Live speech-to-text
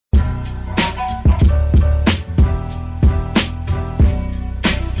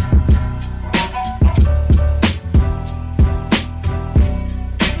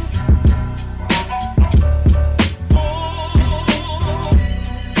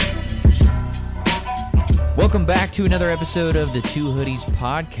Welcome back to another episode of the Two Hoodies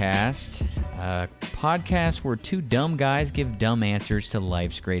Podcast, a podcast where two dumb guys give dumb answers to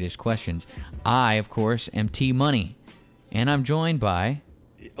life's greatest questions. I, of course, am T Money, and I'm joined by...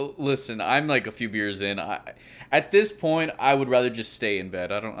 Listen, I'm like a few beers in. At this point, I would rather just stay in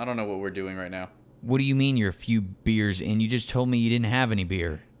bed. I don't know what we're doing right now. What do you mean you're a few beers in? You just told me you didn't have any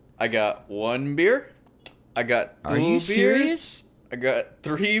beer. I got one beer. I got two Are you beers. serious? I got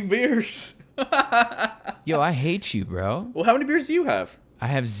 3 beers. Yo, I hate you, bro. Well, how many beers do you have? I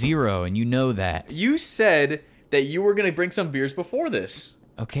have 0, and you know that. You said that you were going to bring some beers before this.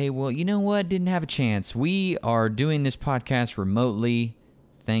 Okay, well, you know what? Didn't have a chance. We are doing this podcast remotely.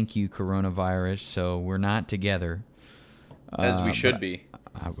 Thank you, coronavirus. So we're not together. As we should be.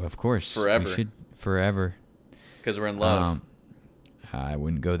 Of course. Forever. We should forever. Because we're in love. I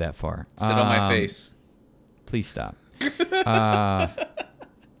wouldn't go that far. Sit on my face. Please stop.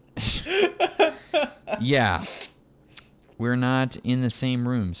 Yeah. We're not in the same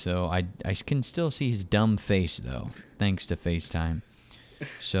room, so I can still see his dumb face, though, thanks to FaceTime.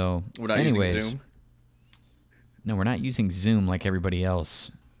 So, We're not anyways, using Zoom? No, we're not using Zoom like everybody else.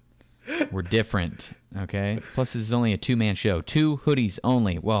 We're different, okay? Plus, this is only a 2-man show. 2 hoodies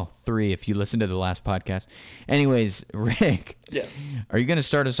only. Well, 3 if you listen to the last podcast. Anyways, Rick. Yes. Are you going to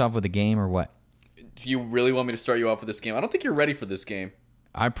start us off with a game or what? Do you really want me to start you off with this game? I don't think you're ready for this game.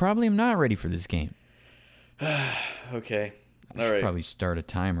 I probably am not ready for this game. Okay. I should probably start a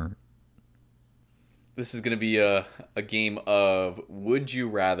timer. This is going to be a game of Would You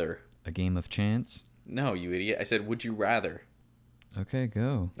Rather. A game of chance? No, you idiot. I said, would you rather? Okay,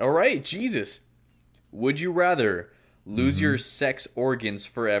 go. All right, Jesus. Would you rather lose your sex organs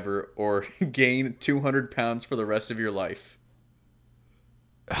forever or gain 200 pounds for the rest of your life?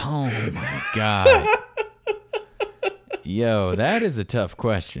 Oh, my God. Yo, that is a tough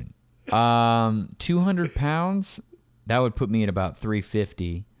question. 200 pounds? That would put me at about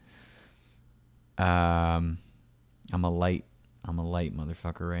 350. I'm a light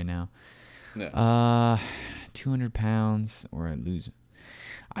motherfucker right now. No. 200 pounds or I lose.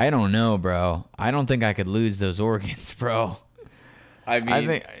 I don't know, bro. I don't think I could lose those organs, bro. I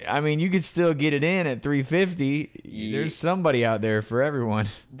mean, you could still get it in at 350. Yeah. There's somebody out there for everyone.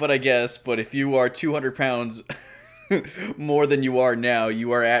 But if you are 200 pounds more than you are now,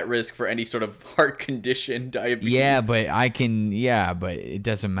 you are at risk for any sort of heart condition, diabetes. Yeah, but but it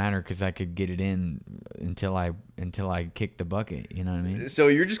doesn't matter because I could get it in until I kick the bucket. You know what I mean? So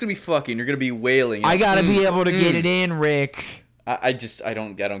you're just gonna be fucking. You're gonna be wailing. I gotta be able to get it in, Rick. I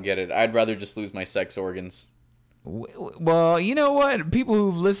don't get it. I'd rather just lose my sex organs. Well, you know what? People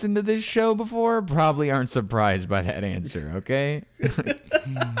who've listened to this show before probably aren't surprised by that answer, okay?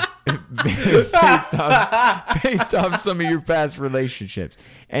 based off some of your past relationships.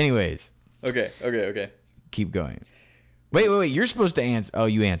 Anyways. Okay. Keep going. Wait. You're supposed to answer. Oh,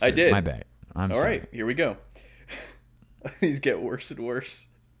 you answered. I did. My bad. I'm sorry. All right, here we go. These get worse and worse.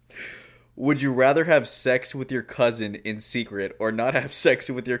 Would you rather have sex with your cousin in secret or not have sex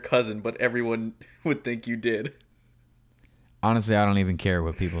with your cousin, but everyone would think you did? Honestly, I don't even care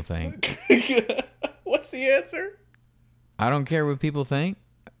what people think. What's the answer? I don't care what people think.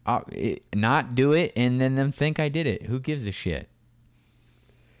 Not do it and then them think I did it. Who gives a shit?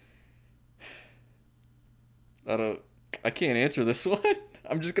 I can't answer this one.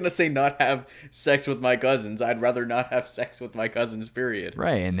 I'm just going to say not have sex with my cousins. I'd rather not have sex with my cousins, period.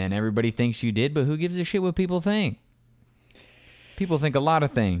 Right, and then everybody thinks you did, but who gives a shit what people think? People think a lot of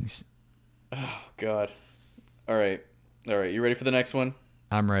things. Oh, God. All right. You ready for the next one?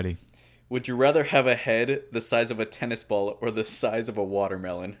 I'm ready. Would you rather have a head the size of a tennis ball or the size of a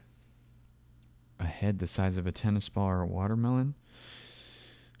watermelon? A head the size of a tennis ball or a watermelon?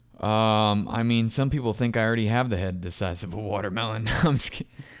 I mean, some people think I already have the head the size of a watermelon. I'm just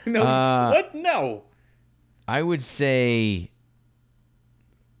kidding. No, what? No. I would say,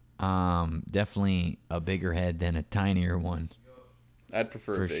 definitely a bigger head than a tinier one. I'd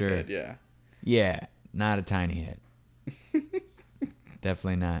prefer a big head, yeah. Yeah, not a tiny head.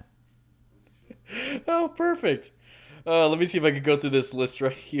 Definitely not. Oh, perfect. Let me see if I can go through this list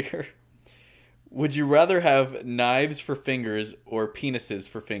right here. Would you rather have knives for fingers or penises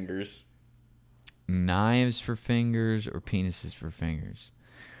for fingers? Knives for fingers or penises for fingers?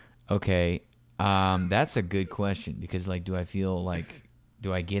 Okay, that's a good question because, like, do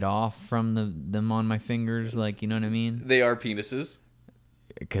I get off from them on my fingers? Like, you know what I mean? They are penises.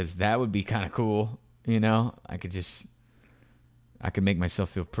 Because that would be kind of cool, you know? I could make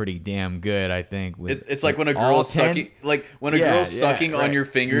myself feel pretty damn good, I think. It's like when a girl's sucking, sucking on your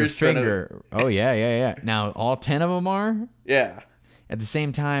fingers. Oh, yeah. Now, all 10 of them are? Yeah. At the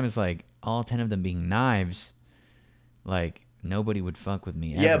same time, it's like all 10 of them being knives. Like nobody would fuck with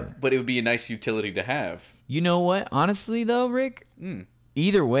me ever. Yeah, but it would be a nice utility to have. You know what? Honestly, though, Rick,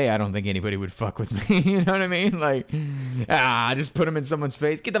 either way, I don't think anybody would fuck with me. You know what I mean? Like, just put them in someone's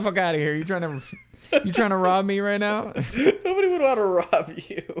face. Get the fuck out of here. You trying to rob me right now? Nobody would want to rob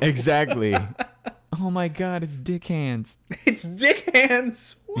you. Exactly. Oh my God, it's Dick Hands. It's Dick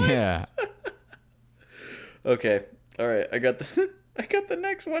Hands. What? Yeah. Okay. All right. I got the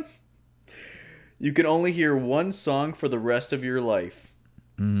next one. You can only hear one song for the rest of your life.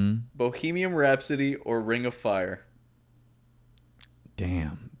 Bohemian Rhapsody or Ring of Fire.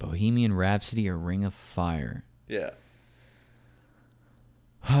 Damn. Bohemian Rhapsody or Ring of Fire. Yeah.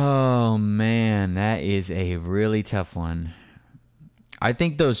 Oh man, that is a really tough one. I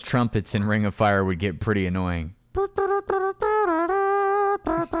think those trumpets in Ring of Fire would get pretty annoying.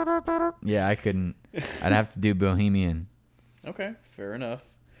 Yeah, I couldn't. I'd have to do Bohemian. Okay, fair enough.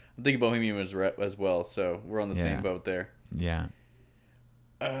 I'm thinking Bohemian as well, so we're on the same boat there. Yeah.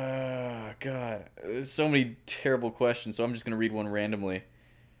 God. There's so many terrible questions, so I'm just going to read one randomly.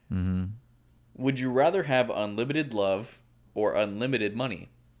 Would you rather have unlimited love or unlimited money?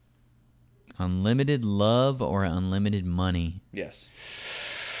 Unlimited love or unlimited money?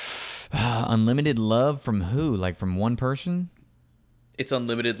 Yes. Unlimited love from who? Like from one person? It's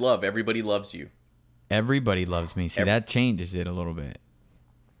unlimited love. Everybody loves you. Everybody loves me. See, that changes it a little bit.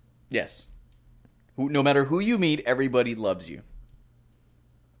 Yes. No matter who you meet, everybody loves you.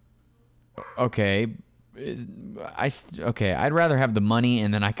 Okay. I'd rather have the money,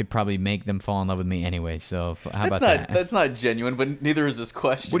 and then I could probably make them fall in love with me anyway. So how about that? That's not genuine, but neither is this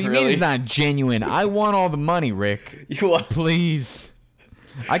question. What do you really mean it's not genuine? I want all the money, Rick. You want? Please.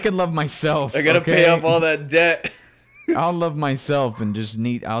 I can love myself. I gotta pay off all that debt. I'll love myself and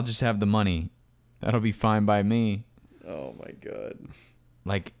I'll just have the money. That'll be fine by me. Oh my God.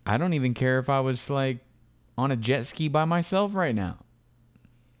 Like, I don't even care if I was like on a jet ski by myself right now.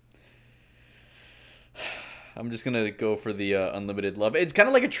 I'm just going to go for the unlimited love. It's kind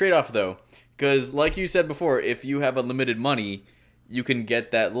of like a trade-off, though. Because, like you said before, if you have unlimited money, you can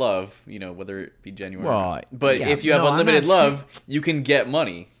get that love, whether it be genuine or not. But if you have unlimited love, you can get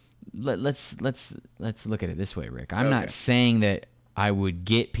money. Let's look at it this way, Rick. I'm not saying that I would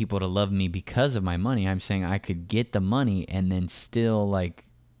get people to love me because of my money. I'm saying I could get the money and then still, like,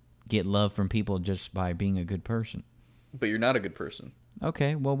 get love from people just by being a good person. But you're not a good person.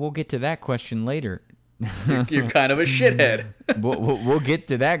 Okay, well, we'll get to that question later. You're kind of a shithead. we'll get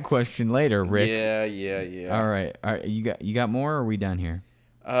to that question later, Rick. Yeah. All right. You got more, or are we done here?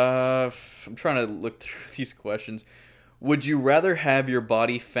 I'm trying to look through these questions. Would you rather have your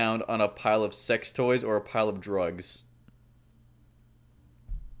body found on a pile of sex toys or a pile of drugs?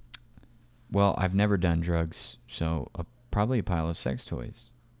 Well, I've never done drugs, so probably a pile of sex toys.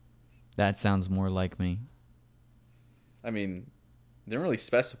 That sounds more like me. I mean, they don't really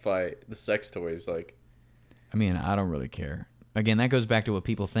specify the sex toys, like. I mean, I don't really care. Again, that goes back to what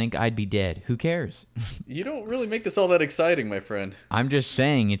people think. I'd be dead. Who cares? You don't really make this all that exciting, my friend. I'm just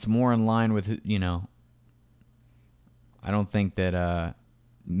saying it's more in line with, I don't think that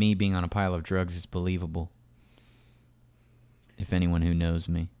me being on a pile of drugs is believable. If anyone who knows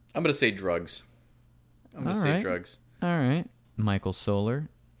me. I'm going to say drugs. Drugs. All right. Michael Solar.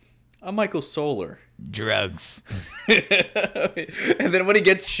 I'm Michael Solar. Drugs. And then when he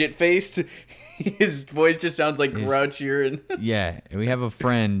gets shit-faced, his voice just sounds like grouchier. And yeah, we have a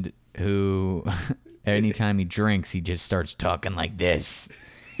friend who, anytime he drinks, he just starts talking like this.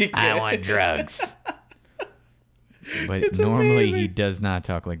 I want drugs. But it's normally amazing. He does not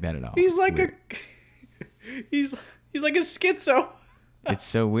talk like that at all. He's like he's like a schizo. It's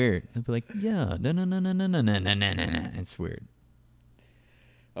so weird. He'll be like, yeah, no. It's weird.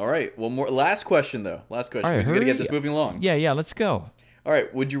 All right. Well, last question, though. Last question. Right, we got to get this moving along. Yeah, let's go. All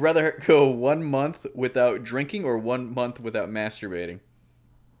right. Would you rather go 1 month without drinking or 1 month without masturbating?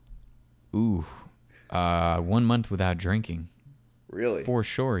 Ooh. 1 month without drinking. Really? For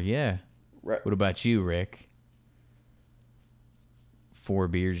sure, yeah. Right. What about you, Rick? 4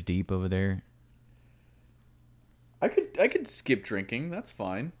 beers deep over there. I could skip drinking. That's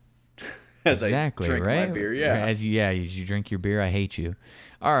fine. Exactly, I drink right? my beer, yeah. As you drink your beer, I hate you.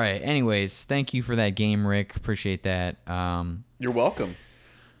 All right. Anyways, thank you for that game, Rick. Appreciate that. You're welcome.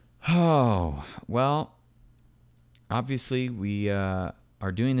 Oh, well, obviously we are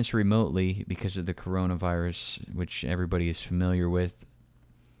doing this remotely because of the coronavirus, which everybody is familiar with.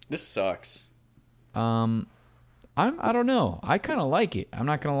 This sucks. I don't know. I kind of like it. I'm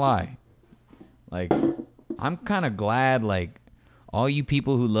not gonna lie. Like, I'm kind of glad. Like, all you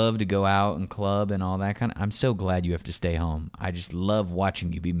people who love to go out and club and all that I'm so glad you have to stay home. I just love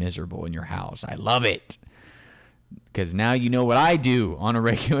watching you be miserable in your house. I love it. because now you know what I do on a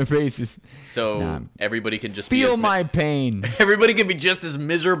regular basis. So Nah, everybody can just feel be as my pain. everybody can be just as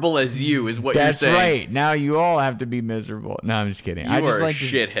miserable as you, is what you're That's saying. right. Now you all have to be miserable. No, I'm just kidding. You I are just a like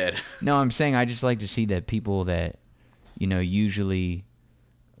shithead. No, I'm saying I just like to see that people that, usually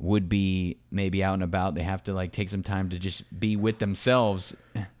would be maybe out and about, they have to like take some time to just be with themselves,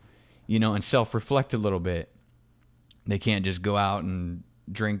 and self-reflect a little bit. They can't just go out and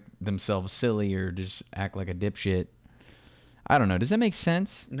drink themselves silly or just act like a dipshit. I don't know. Does that make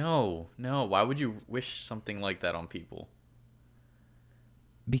sense? No. Why would you wish something like that on people?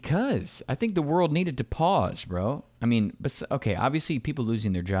 Because I think the world needed to pause, bro. I mean, but okay, obviously people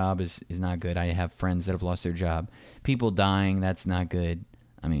losing their job is not good. I have friends that have lost their job. People dying, that's not good.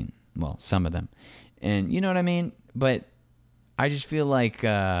 I mean, well, some of them. And you know what I mean? But I just feel like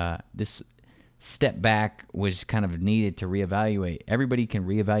this step back was kind of needed to reevaluate. Everybody can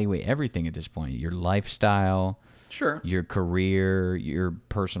reevaluate everything at this point. Your lifestyle, Sure. your career, your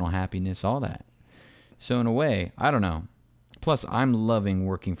personal happiness, all that. So in a way, I don't know. Plus, I'm loving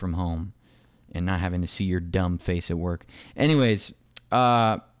working from home and not having to see your dumb face at work. Anyways,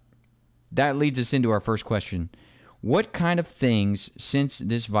 that leads us into our first question. What kind of things, since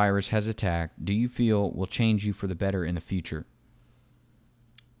this virus has attacked, do you feel will change you for the better in the future?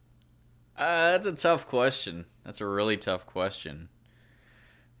 That's a tough question. That's a really tough question.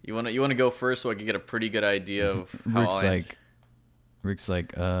 You wanna go first so I can get a pretty good idea of how I'll answer? Rick's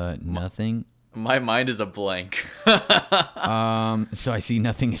like, nothing. My mind is a blank. So I see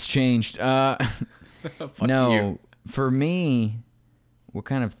nothing has changed. Fuck No, you. for me, what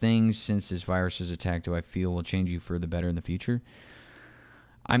kind of things since this virus has attacked do I feel will change you for the better in the future?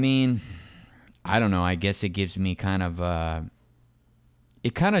 I mean, I don't know. I guess it gives me kind of,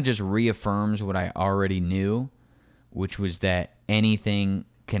 it kind of just reaffirms what I already knew, which was that anything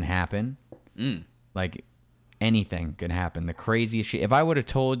can happen. Like, anything can happen. The craziest shit. If I would have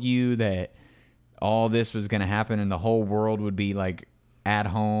told you that all this was going to happen and the whole world would be like at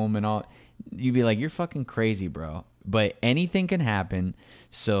home and all, you'd be like, you're fucking crazy, bro. But anything can happen.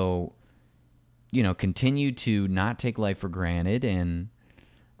 So, continue to not take life for granted. And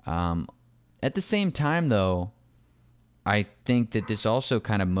at the same time, though, I think that this also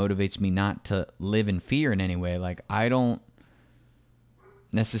kind of motivates me not to live in fear in any way. Like, I don't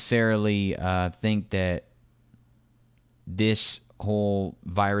necessarily think that this whole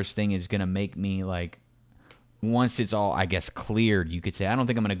virus thing is going to make me like, once it's all, I guess, cleared, you could say, I don't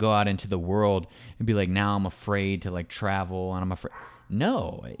think I'm going to go out into the world and be like, now I'm afraid to like travel and I'm afraid.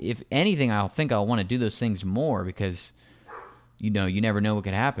 No, if anything, I'll think I'll want to do those things more because, you never know what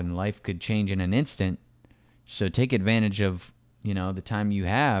could happen. Life could change in an instant. So take advantage of, the time you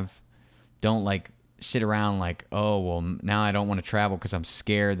have. Don't like sit around like, oh, well, now I don't want to travel because I'm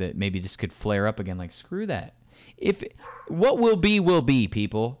scared that maybe this could flare up again. Like, screw that. What will be,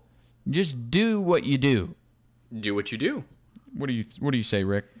 people. Just do what you do. Do what you do. What do you say,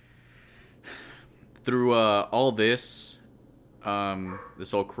 Rick? Through all this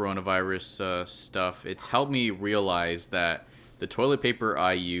whole coronavirus stuff, it's helped me realize that the toilet paper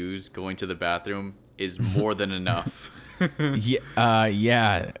I use going to the bathroom is more than enough.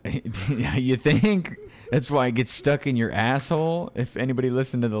 Yeah. You think that's why it gets stuck in your asshole? If anybody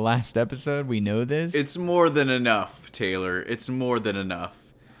listened to the last episode, we know this. It's more than enough, Taylor. It's more than enough.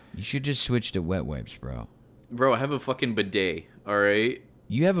 You should just switch to wet wipes, bro. Bro, I have a fucking bidet, alright?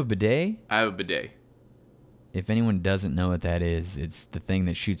 You have a bidet? I have a bidet. If anyone doesn't know what that is, it's the thing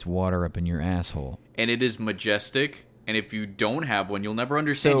that shoots water up in your asshole. And it is majestic, and if you don't have one, you'll never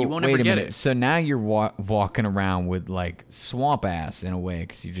understand. You won't ever wait a get minute. it. So now you're walking around with, like, swamp ass in a way,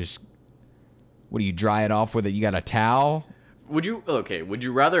 because you just... What, do you dry it off with it? You got a towel? Would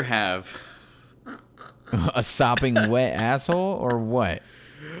you rather have... A sopping wet asshole, or what?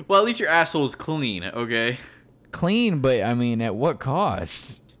 Well, at least your asshole is clean, okay? Clean, but, I mean, at what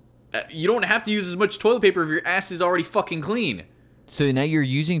cost? You don't have to use as much toilet paper if your ass is already fucking clean. So now you're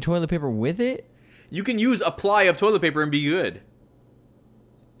using toilet paper with it? You can use a ply of toilet paper and be good.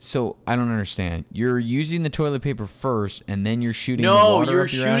 So, I don't understand. You're using the toilet paper first, and then you're shooting the water up your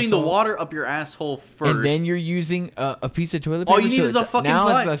asshole? No, you're shooting the water up your asshole first. And then you're using a piece of toilet paper? All you need is a fucking now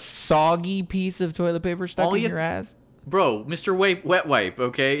ply. It's a soggy piece of toilet paper stuck in your ass? Bro, Mr. Wet Wipe,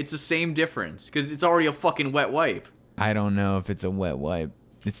 okay? It's the same difference, because it's already a fucking wet wipe. I don't know if it's a wet wipe.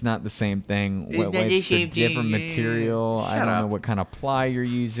 It's not the same thing. Wet wipes are different material. I don't know what kind of ply you're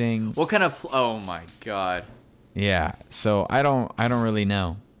using. What kind of... Oh my god. Yeah, so I don't really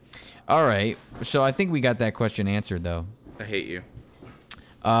know. All right, so I think we got that question answered, though. I hate you.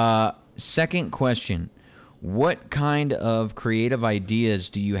 Second question. What kind of creative ideas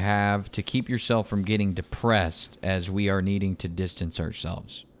do you have to keep yourself from getting depressed as we are needing to distance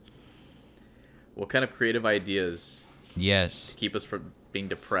ourselves? What kind of creative ideas Yes. to keep us from being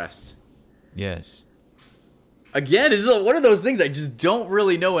depressed? Yes. Again, this is one of those things I just don't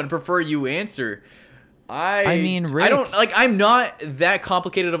really know and prefer you answer. I mean, Rick, I don't like. I'm not that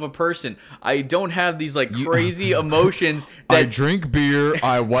complicated of a person. I don't have these like crazy emotions. I That, drink beer,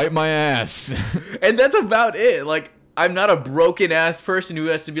 I wipe my ass. and that's about it. Like, I'm not a broken ass person who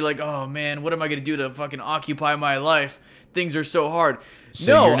has to be like, oh man, what am I gonna do to fucking occupy my life? Things are so hard.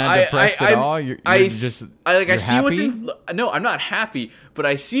 So no, you're not depressed at all? You're just I you're see what's happy? no, I'm not happy, but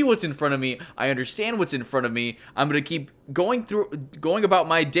I see what's in front of me. I understand what's in front of me. I'm gonna keep going about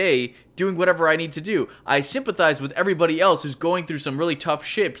my day, doing whatever I need to do. I sympathize with everybody else who's going through some really tough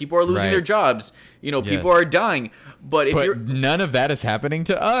shit. People are losing Right. their jobs. You know, Yes. people are dying. But if you're But none of that is happening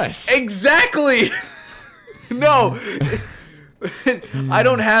to us. exactly, no, I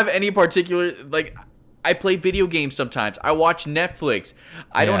don't have any particular like. I play video games sometimes. I watch Netflix.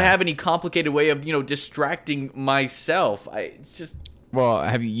 I don't Yeah. have any complicated way of, distracting myself. It's just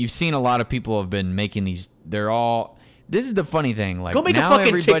Well, you've seen a lot of people have been making these. This is the funny thing. Like, go make a now fucking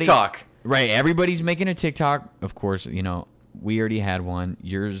everybody- TikTok. Right, everybody's making a TikTok. Of course, we already had one.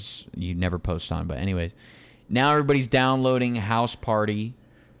 Yours, you never post on. But anyways, now everybody's downloading House Party,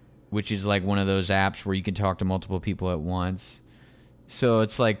 which is like one of those apps where you can talk to multiple people at once. So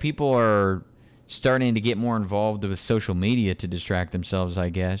it's like people are starting to get more involved with social media to distract themselves, I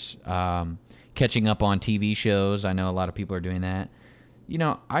guess. Catching up on TV shows. I know a lot of people are doing that.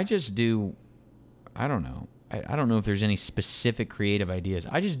 I just do, I don't know. I don't know if there's any specific creative ideas.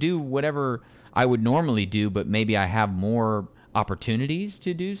 I just do whatever I would normally do, but maybe I have more opportunities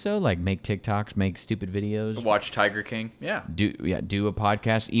to do so, like make TikToks, make stupid videos, Watch Tiger King. Yeah. do a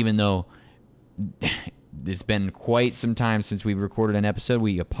podcast, even though it's been quite some time since we've recorded an episode.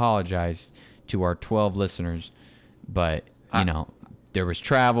 We apologize to our 12 listeners, but there was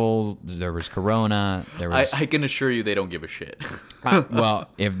travel, there was Corona, there was I can assure you they don't give a shit. well,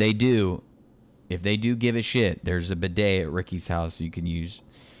 if they do give a shit, there's a bidet at Ricky's house you can use.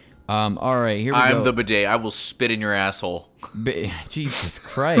 All right, here we go. I'm the bidet. I will spit in your asshole. Jesus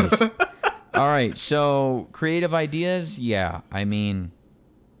Christ. All right, so creative ideas, yeah. I mean,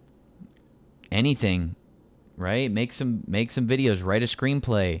 anything, right? Make some videos, write a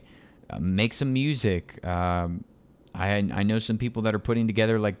screenplay, make some music. I know some people that are putting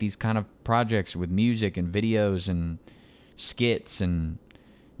together like these kind of projects with music and videos and skits and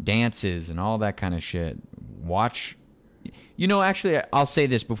dances and all that kind of shit. Actually, I'll say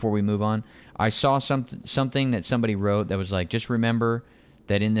this before we move on. I saw something that somebody wrote that was like, just remember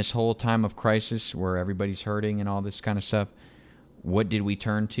that in this whole time of crisis where everybody's hurting and all this kind of stuff, what did we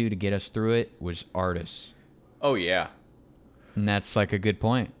turn to get us through it was artists. Oh yeah, And that's like a good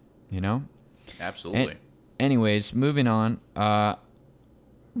point, absolutely. Anyways, moving on.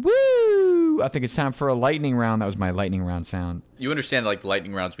 Woo! I think it's time for a lightning round. That was my lightning round sound. You understand, like, the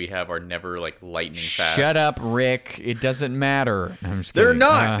lightning rounds we have are never like lightning fast. Shut up, Rick. It doesn't matter. No, I'm just They're kidding.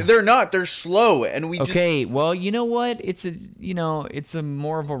 not. They're not. They're slow, and we Okay, well, you know what? It's a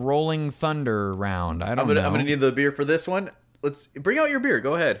more of a rolling thunder round. I don't know. I'm gonna need the beer for this one. Let's bring out your beer.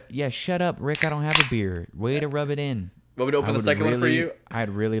 Go ahead. Yeah, shut up, Rick. I don't have a beer. Way to rub it in. Want me to open the second one for you? I'd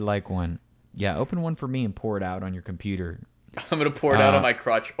really like one. Yeah, open one for me and pour it out on your computer. I'm gonna pour it out on my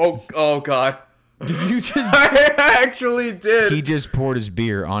crotch. Oh God. Did you just? I actually did. He just poured his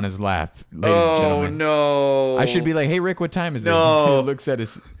beer on his lap. Ladies and Oh gentlemen. no. I should be like, hey Rick, what time is No. it? looks at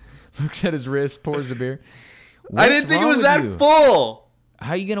his wrist, pours the beer. I didn't think it was that full. full.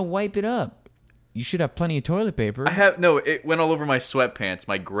 How are you gonna wipe it up? You should have plenty of toilet paper. It went all over my sweatpants,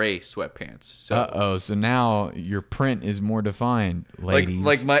 my gray sweatpants. So So now your print is more defined, ladies.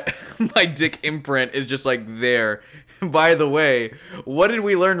 like my dick imprint is just like there. By the way, what did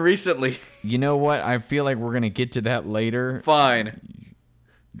we learn recently? You know what? I feel like we're gonna get to that later. Fine.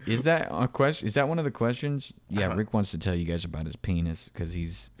 Is that a question? Is that one of the questions? Yeah, Uh-huh. Rick wants to tell you guys about his penis because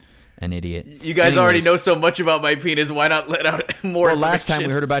he's an idiot. You guys already Anyways. know so much about my penis. Why not let out more Well, last time we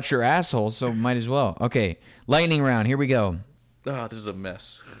information? heard about your asshole, so might as well. Okay, lightning round. Here we go. Oh, this is a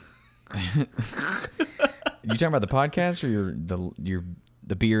mess. You talking about the podcast or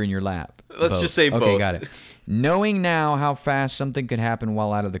the beer in your lap? Let's just say Okay, both. got it. Knowing now how fast something could happen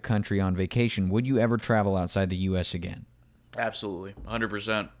while out of the country on vacation, would you ever travel outside the U.S. again? Absolutely.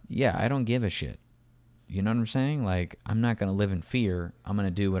 100%. Yeah, I don't give a shit. You know what I'm saying? Like, I'm not gonna live in fear. I'm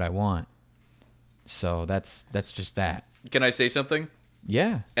gonna do what I want. So that's just that. Can I say something?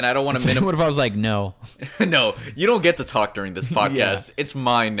 Yeah. And I don't want to What if I was like, no, No, you don't get to talk during this podcast. Yeah. It's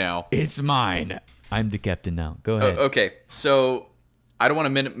mine now. it's mine. I'm the captain now. Go ahead. Okay, so I don't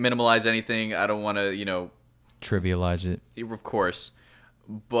want to minimalize anything. I don't want to, Trivialize it. of course,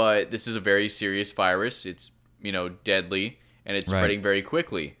 but this is a very serious virus. It's, deadly, and it's Right. spreading very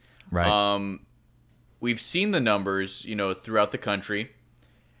quickly. Right. We've seen the numbers, throughout the country,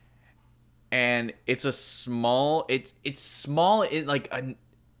 and it's a small. It's small.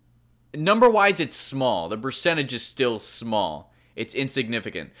 Number wise, it's small. The percentage is still small. It's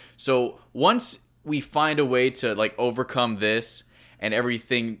insignificant. So once we find a way to overcome this, and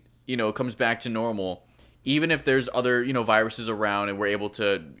everything comes back to normal, even if there's other viruses around, and we're able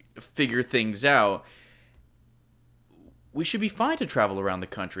to figure things out, we should be fine to travel around the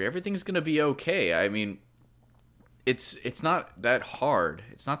country. Everything's going to be okay. I mean, it's not that hard.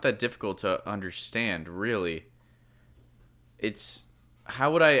 It's not that difficult to understand, really. It's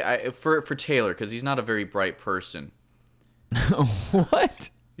how would I for Taylor, cuz he's not a very bright person. What?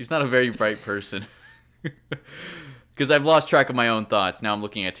 He's not a very bright person. Cuz I've lost track of my own thoughts. Now I'm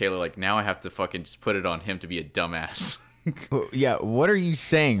looking at Taylor like, now I have to fucking just put it on him to be a dumbass. Yeah, what are you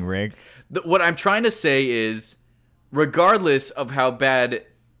saying, Rick? What I'm trying to say is, regardless of how bad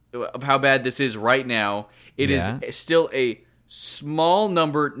this is right now, it Yeah. is still a small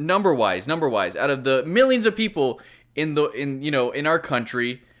number wise out of the millions of people in our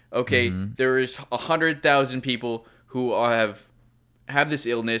country. Okay, there is 100,000 people who have this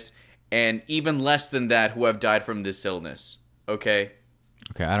illness, and even less than that who have died from this illness. Okay.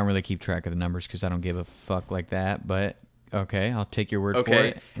 Okay, I don't really keep track of the numbers because I don't give a fuck like that, but okay, I'll take your word for Okay.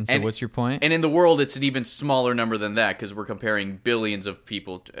 it. And so what's your point? And in the world, it's an even smaller number than that, because we're comparing billions of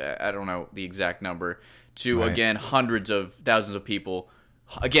people, I don't know the exact number, to, Right. again, hundreds of thousands of people.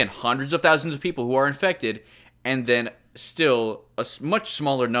 Again, hundreds of thousands of people who are infected, and then still a much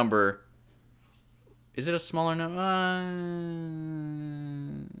smaller number. Is it a smaller number?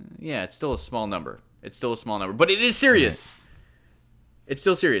 Yeah, it's still a small number. But it is serious. It's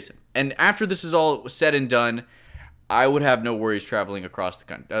still serious. And after this is all said and done, I would have no worries traveling across the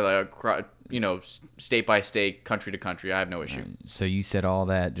country, state by state, country to country. I have no issue. So you said all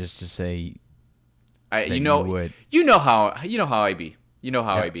that just to say You you know would. how I be. You know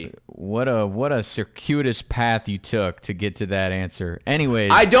how I be. what a circuitous path you took to get to that answer.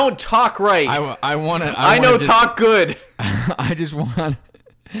 Anyways, I don't talk right. I want to. I know talk good. I just want.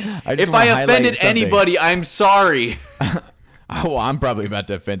 If I offended anybody, I'm sorry. Oh, I'm probably about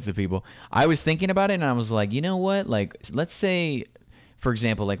to offend some people. I was thinking about it, and I was like, you know what? Like, let's say, for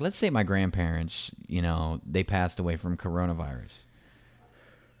example, let's say my grandparents, they passed away from coronavirus.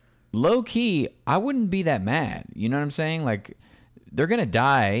 Low key, I wouldn't be that mad. You know what I'm saying? Like, they're gonna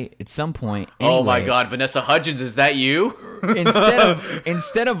die at some point. Anyway. Oh my God, Vanessa Hudgens, is that you?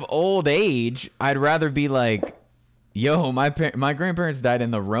 instead of old age, I'd rather be like, yo, my grandparents died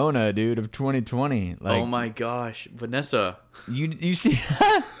in the Rona, dude, of 2020. Like, Oh my gosh, Vanessa. you see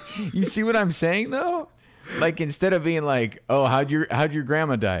you see what I'm saying though? Like, instead of being like, oh, how'd your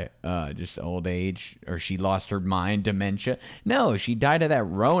grandma die? Just old age, or she lost her mind, dementia. No, she died of that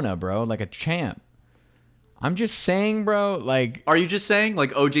Rona, bro, like a champ. I'm just saying, bro, like, Are you just saying,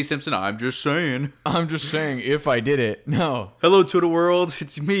 like O.J. Simpson? I'm just saying. if I did it. No. Hello to the world.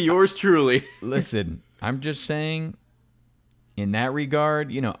 It's me, yours truly. Listen, I'm just saying, in that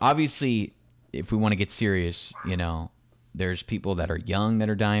regard, obviously, if we want to get serious, there's people that are young that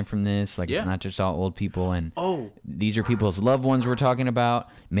are dying from this. Like, Yeah. It's not just all old people. And Oh. these are people's loved ones we're talking about.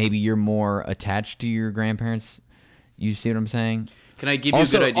 Maybe you're more attached to your grandparents. You see what I'm saying? Can I give you a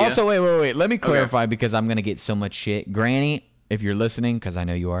good idea? Also, wait. Let me clarify because I'm going to get so much shit. Granny, if you're listening, because I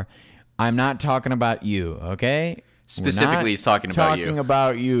know you are, I'm not talking about you, okay? Specifically, he's talking about you. Talking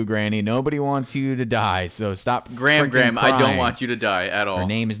about you, Granny. Nobody wants you to die, so stop. Graham, freaking I don't crying. want you to die at all. Her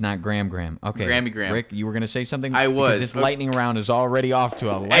name is not Graham. Okay. Grammy Graham. Rick, you were going to say something? I was. Because this lightning round is already off to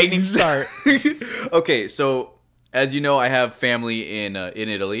a lightning start. Okay, so as you know, I have family in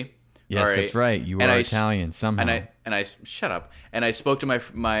Italy. Yes, all that's right. You And are I- Italian somehow. And I shut up. And I spoke to my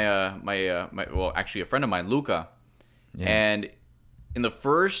actually a friend of mine, Luca. Yeah. And in the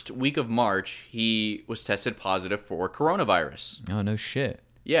first week of March, he was tested positive for coronavirus. Oh, no shit.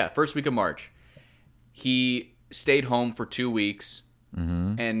 Yeah, first week of March. He stayed home for 2 weeks,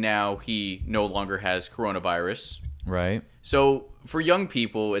 and now he no longer has coronavirus. Right. So for young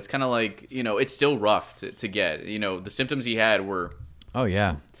people, it's kind of like, it's still rough to get. The symptoms he had were Oh,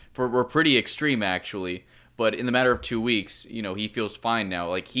 yeah. were pretty extreme, actually. But in the matter of 2 weeks, he feels fine now.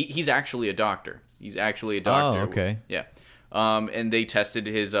 Like, he's actually a doctor. He's actually a doctor. Oh, okay. Yeah. And they tested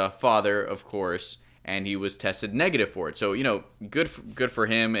his father, of course, and he was tested negative for it. So, good for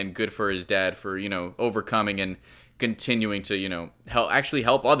him and good for his dad for, overcoming and continuing to,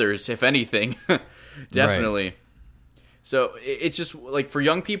 help others, if anything. Definitely. So it's just like for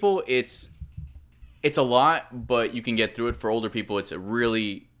young people, it's a lot, but you can get through it. For older people, it's a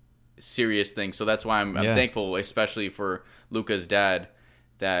really serious thing. So that's why I'm thankful, especially for Luca's dad,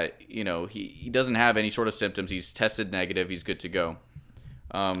 that he doesn't have any sort of symptoms. He's tested negative. He's good to go.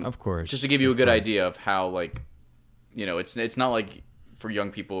 Of course. Just to give you a good idea of how it's not like for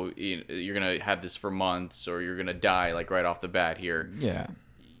young people you're gonna have this for months or you're gonna die like right off the bat here. Yeah.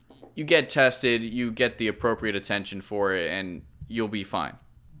 You get tested, you get the appropriate attention for it, and you'll be fine.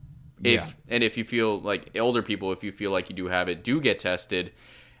 If you feel like older people, if you feel like you do have it, do get tested,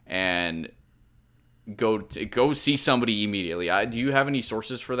 and go see somebody immediately. Do you have any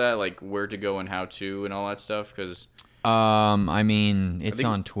sources for that, like where to go and how to and all that stuff? Because I mean, it's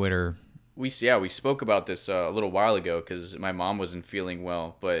on Twitter. We spoke about this a little while ago because my mom wasn't feeling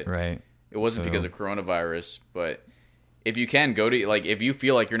well, but right. It wasn't because of coronavirus, but. If you can go to if you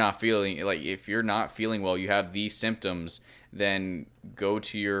feel like you're not feeling if you're not feeling well, you have these symptoms, then go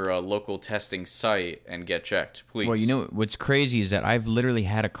to your local testing site and get checked, please. Well, what's crazy is that I've literally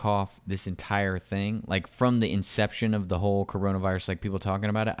had a cough this entire thing, like from the inception of the whole coronavirus, like people talking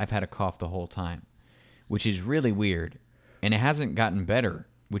about it. I've had a cough the whole time, which is really weird, and it hasn't gotten better,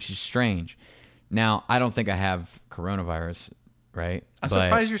 which is strange. Now, I don't think I have coronavirus, right? I'm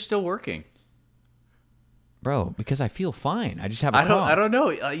surprised you're still working. Bro, because I feel fine. I just have a cough. I don't know.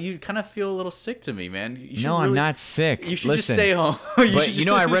 You kind of feel a little sick to me, man. I'm not sick. You should just stay home.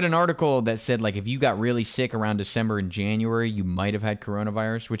 I read an article that said like if you got really sick around December and January, you might have had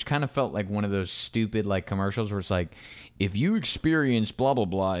coronavirus, which kind of felt like one of those stupid like commercials where it's like, if you experience blah blah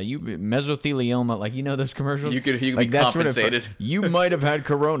blah, you mesothelioma, like those commercials. You could like, be compensated. You might have had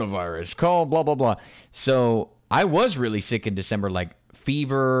coronavirus. Call blah blah blah. So I was really sick in December, like.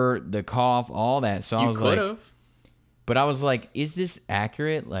 Fever, the cough, all that. So I was like, but I was like, is this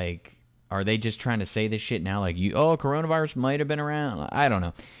accurate? Like, are they just trying to say this shit now? Like, coronavirus might have been around. I don't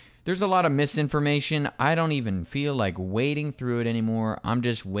know. There's a lot of misinformation. I don't even feel like wading through it anymore. I'm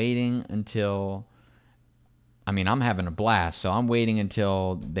just waiting until. I mean, I'm having a blast, so I'm waiting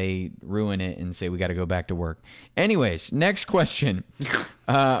until they ruin it and say we got to go back to work. Anyways, next question.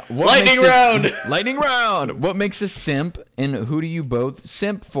 Lightning round! Lightning round! What makes a simp, and who do you both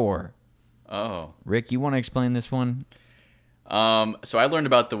simp for? Oh. Rick, you want to explain this one? So I learned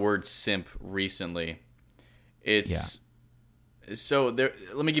about the word simp recently. So there.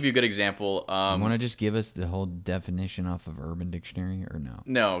 Let me give you a good example. You want to just give us the whole definition off of Urban Dictionary, or no?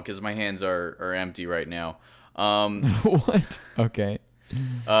 No, because my hands are empty right now. What? Okay.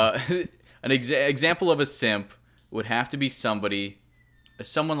 An example of a simp would have to be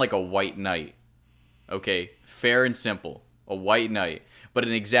someone like a white knight. Okay, fair and simple, a white knight, but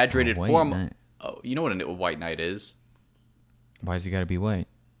an exaggerated form. Knight. Oh, you know what a white knight is? Why's he got to be white?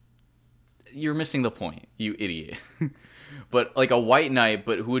 You're missing the point, you idiot. But like a white knight,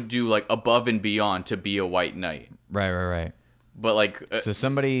 but who would do like above and beyond to be a white knight. Right. But like so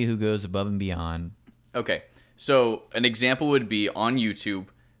somebody who goes above and beyond. Okay. So an example would be on YouTube,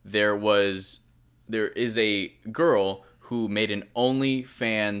 there is a girl who made an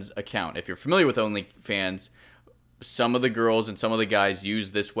OnlyFans account. If you're familiar with OnlyFans, some of the girls and some of the guys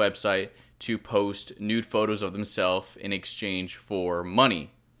use this website to post nude photos of themselves in exchange for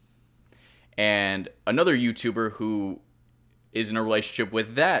money. And another YouTuber who is in a relationship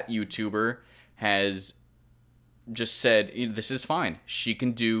with that YouTuber has just said, this is fine. She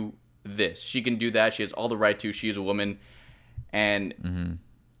can do this. She can do that. She has all the right to. She is a woman. And,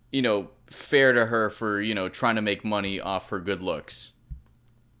 fair to her for, trying to make money off her good looks.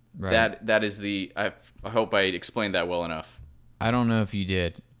 Right. That is I hope I explained that well enough. I don't know if you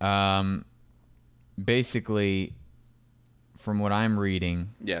did. Basically, from what I'm reading,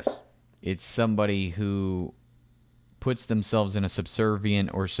 yes, it's somebody who puts themselves in a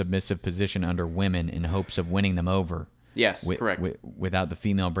subservient or submissive position under women in hopes of winning them over. Yes, correct. Without the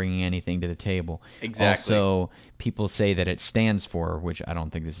female bringing anything to the table. Exactly. Also, people say that it stands for, which I don't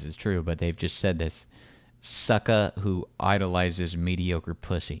think this is true, but they've just said this, sucker who idolizes mediocre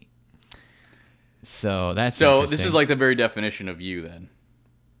pussy. So that's this is like the very definition of you then.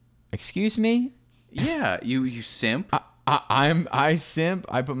 Excuse me? Yeah, you simp. I simp.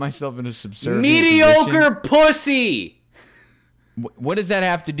 I put myself in a subservient mediocre position. Pussy. What does that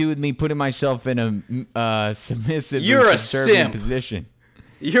have to do with me putting myself in a submissive You're or subservient a simp. position?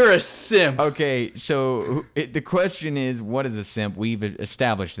 You're a simp. Okay, so the question is, what is a simp? We've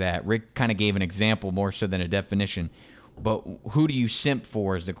established that. Rick kind of gave an example more so than a definition. But who do you simp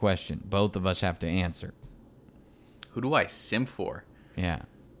for is the question. Both of us have to answer. Who do I simp for? Yeah.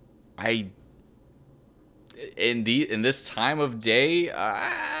 In this time of day,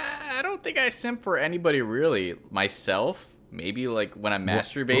 I don't don't think I simp for anybody really. Myself, maybe like when I'm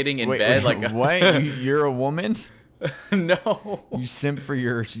masturbating in Wait, bed. wait, Like what? You're a woman? no. You simp for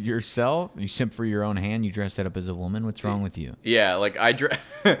yourself? You simp for your own hand? You dress that up as a woman? What's wrong with you? Yeah, like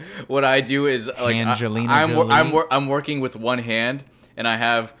what I do is like Angelina Jolie? I'm working with one hand, and I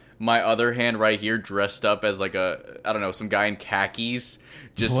have my other hand right here dressed up as like I don't know, some guy in khakis,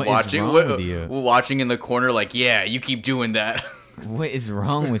 just What is watching wrong with you? watching in the corner. Like, yeah, you keep doing that. What is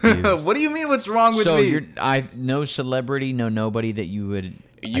wrong with you? What do you mean? What's wrong with So me? no celebrity, no nobody that you would.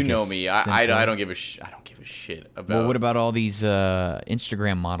 You know guess, me. simp I for? don't give a I don't give a shit about. Well, what about all these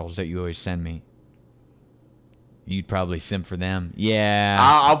Instagram models that you always send me? You'd probably simp for them. Yeah.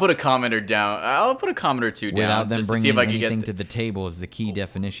 I'll put a commenter down. I'll put a comment or two down Without them just to see if bringing I can anything get. to the table is the key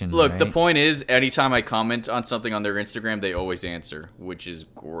definition. Look, right? the point is, anytime I comment on something on their Instagram, they always answer, which is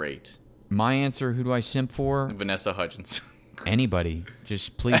great. My answer, who do I simp for? Vanessa Hudgens. Anybody.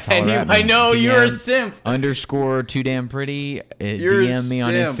 Just please holler at me. I know you're a DM simp. _, too damn pretty. You're a DM me on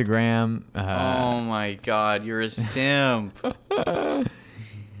simp. Instagram. Oh my god, you're a simp.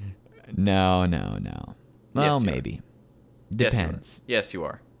 No. Well, Yes, you are. maybe. Yes, you are. Depends. Yes, you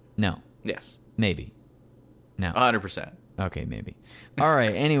are. No. Yes. Maybe. No. 100%. Okay, maybe. All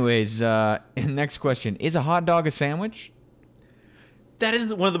right. Anyways, next question. Is a hot dog a sandwich? That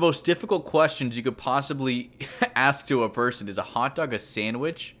is one of the most difficult questions you could possibly ask to a person. Is a hot dog a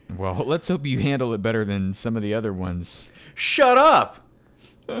sandwich? Well, let's hope you handle it better than some of the other ones. Shut up!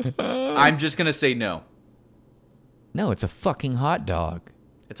 I'm just going to say no. No, it's a fucking hot dog.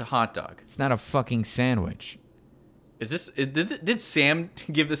 It's a hot dog. It's not a fucking sandwich. Is this... Did Sam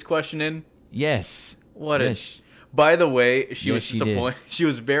give this question in? Yes. What Yes. By the way, she Yes, was she did. disappointed. She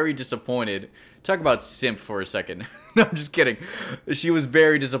was very disappointed. Talk about simp for a second. No, I'm just kidding. She was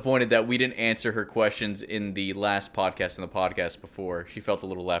very disappointed that we didn't answer her questions in the last podcast and the podcast before. She felt a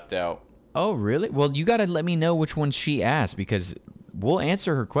little left out. Oh, really? Well, you got to let me know which ones she asked because we'll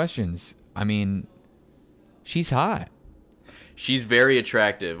answer her questions. I mean, she's hot. She's very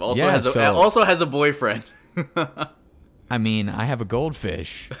attractive. Also Yeah, also has a boyfriend. I mean, I have a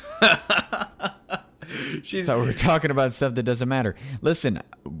goldfish. She's So we're talking about stuff that doesn't matter. Listen,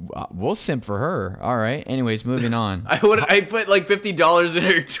 we'll simp for her. All right. Anyways, moving on. I put like $50 in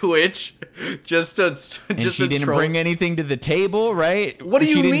her Twitch just to And she didn't bring anything to the table, right? What do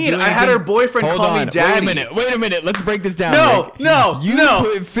She you didn't mean? do I had her anything- boyfriend Hold call me on, daddy. Wait a minute. Let's break this down. No, Rick. no, You no.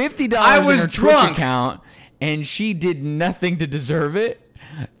 put $50 I in was her drunk. Twitch account, and she did nothing to deserve it.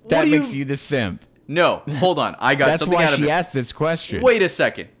 That do you- makes you the simp. No, hold on. I got That's something why out of she it. asked this question. Wait a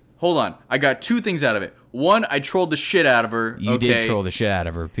second. Hold on. I got two things out of it. One, I trolled the shit out of her. You okay? did troll the shit out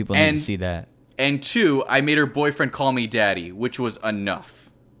of her. People need And- to see that. And two, I made her boyfriend call me daddy, which was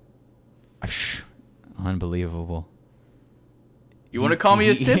enough. Unbelievable. You want to call me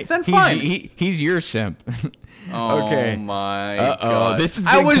a simp? Then he's- fine. He's your simp. Oh okay. my Uh-oh, god. this is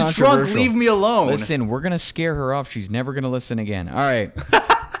I getting was drunk. controversial. Leave me alone. Listen, we're gonna scare her off. She's never gonna listen again. All right.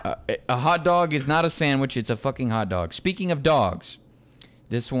 A hot dog is not a sandwich. It's a fucking hot dog. Speaking of dogs,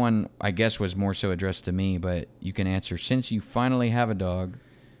 this one I guess was more so addressed to me, but you can answer. Since you finally have a dog,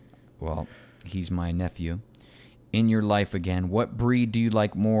 well, he's my nephew, in your life again, what breed do you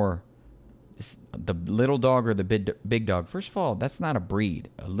like more? The little dog or the big dog? First of all, that's not a breed.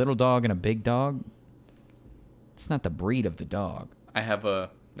 A little dog and a big dog, it's not the breed of the dog. I have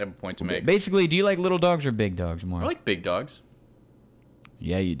a point to make. Basically, do you like little dogs or big dogs more? I like big dogs.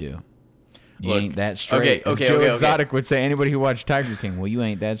 Yeah, you do. You Look, ain't that straight. okay, As Joe okay. Exotic would say, anybody who watched Tiger King, well, you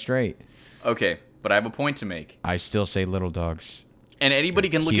ain't that straight. Okay, but I have a point to make. I still say little dogs. And anybody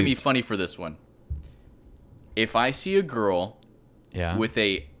can look at me Cute. funny for this one. If I see a girl Yeah. with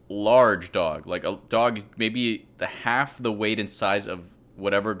a large dog, like a dog maybe half the weight and size of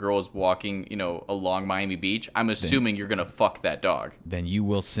whatever girl is walking, along Miami Beach, I'm assuming you're gonna fuck that dog. Then you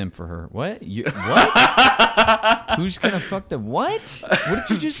will simp for her. What? What? Who's gonna fuck the what? What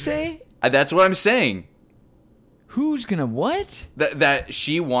did you just say? That's what I'm saying. Who's gonna what? That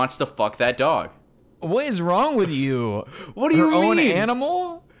she wants to fuck that dog. What is wrong with you? What do Her you own mean?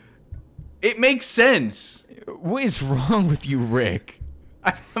 animal? It makes sense. What is wrong with you, Rick?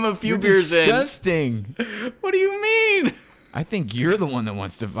 I'm a few You're beers disgusting. in. What do you mean? I think you're the one that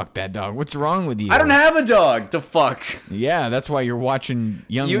wants to fuck that dog. What's wrong with you? I don't have a dog to fuck. Yeah, that's why you're watching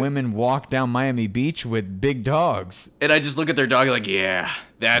young women walk down Miami Beach with big dogs. And I just look at their dog like, yeah,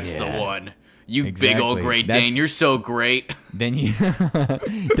 that's the Yeah. one. You big old Exactly. Great That's- Dane, you're so great. Then you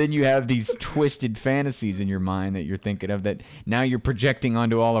then you have these twisted fantasies in your mind that you're thinking of that now you're projecting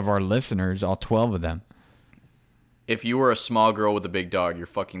onto all of our listeners, all 12 of them. If you were a small girl with a big dog, you're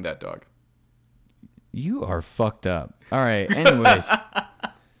fucking that dog. You are fucked up. All right, anyways.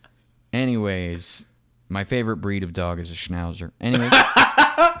 Anyways, my favorite breed of dog is a Schnauzer. Anyways,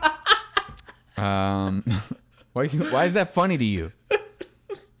 why is that funny to you?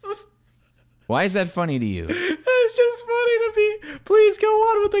 Why is that funny to you? It's just funny to me. Please go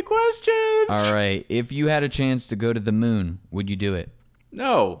on with the questions. All right. If you had a chance to go to the moon, would you do it?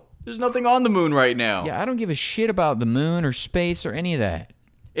 No, there's nothing on the moon right now. Yeah, I don't give a shit about the moon or space or any of that.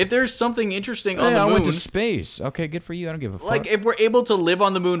 If there's something interesting on Hey, the moon, I went to space. Okay, good for you. I don't give a fuck. like if we're able to live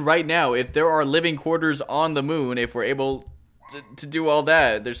on the moon right now, if there are living quarters on the moon, if we're able to do all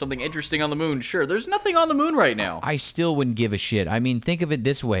that, there's something interesting on the moon. Sure, there's nothing on the moon right now. I still wouldn't give a shit. I mean, think of it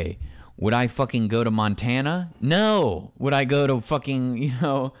this way. Would I fucking go to Montana? No. Would I go to fucking,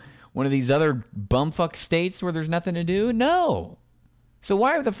 one of these other bumfuck states where there's nothing to do? No. So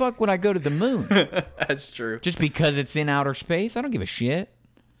why the fuck would I go to the moon? That's true. Just because it's in outer space? I don't give a shit.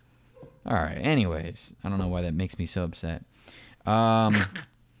 All right. Anyways, I don't know why that makes me so upset. Are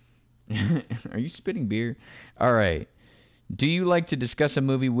you spitting beer? All right. Do you like to discuss a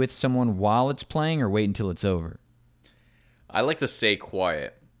movie with someone while it's playing or wait until it's over? I like to stay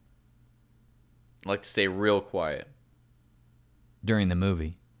quiet. I like to stay real quiet. During the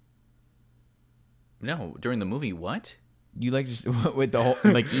movie? No, during the movie, what? You like just with the whole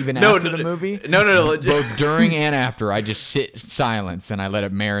even No, after the movie? No. Both during and after, I just sit silence and I let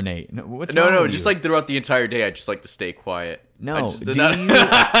it marinate. What's wrong No, with just you? like throughout the entire day, I just like to stay quiet. No,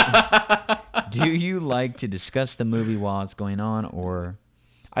 do you like to discuss the movie while it's going on, or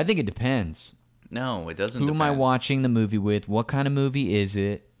I think it depends. No, it doesn't. Who am I depend. watching the movie with? What kind of movie is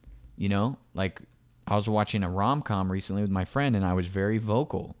it? Like I was watching a rom-com recently with my friend, and I was very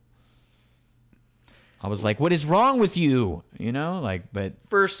vocal. I was like, "What is wrong with you?" But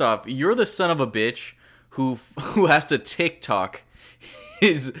First off, you're the son of a bitch who has to TikTok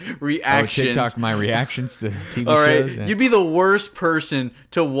his reactions. TikTok my reactions to TV All right, shows. you'd be the worst person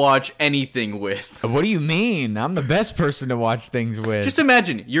to watch anything with. What do you mean? I'm the best person to watch things with. Just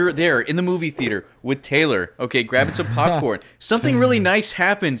imagine you're there in the movie theater with Taylor. Okay, grabbing some popcorn. Something really nice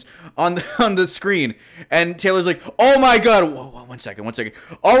happens on the screen, and Taylor's like, "Oh my god!" Whoa, one second.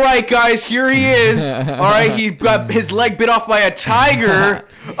 All right, guys, here he is. All right, he got his leg bit off by a tiger.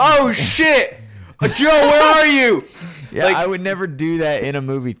 Oh shit, Joe, where are you? Yeah, I would never do that in a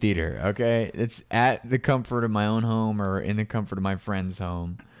movie theater, okay? It's at the comfort of my own home or in the comfort of my friend's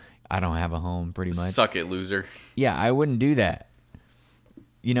home. I don't have a home, pretty much. Suck it, loser. Yeah, I wouldn't do that.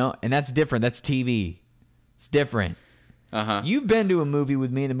 And that's different. That's TV. It's different. Uh-huh. You've been to a movie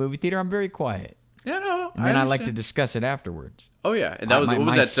with me in the movie theater. I'm very quiet. Yeah, no. And then I like to discuss it afterwards. Oh, yeah. And that was, my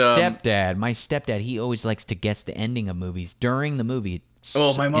what was that? My stepdad, he always likes to guess the ending of movies during the movie.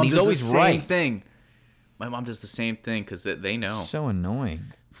 Oh, my mom and he's does always the same right. thing. My mom does the same thing because they know. So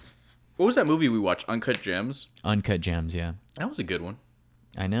annoying. What was that movie we watched? Uncut Gems? Uncut Gems, yeah. That was a good one.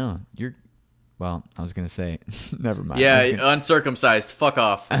 I know. Well, I was going to say, never mind. Yeah, uncircumcised. Fuck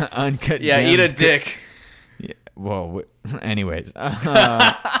off. Uncut Yeah, Gems. eat a dick. Yeah, well, anyways.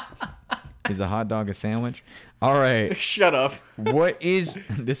 Is a hot dog a sandwich? All right. Shut up. What is...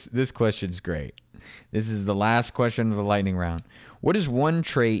 This question's great. This is the last question of the lightning round. What is one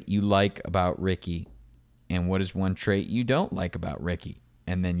trait you like about Ricky? And what is one trait you don't like about Ricky?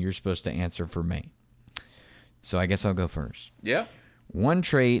 And then you're supposed to answer for me. So I guess I'll go first. Yeah. One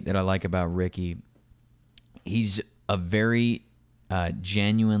trait that I like about Ricky, he's a very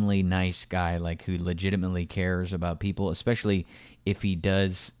genuinely nice guy, like who legitimately cares about people, especially if he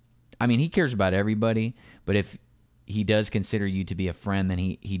does. I mean, he cares about everybody, but if he does consider you to be a friend, then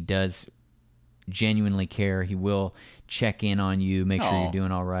he does genuinely care. He will check in on you, make sure you're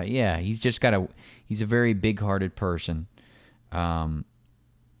doing all right. Yeah, he's a very big-hearted person. And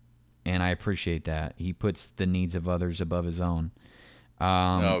I appreciate that. He puts the needs of others above his own.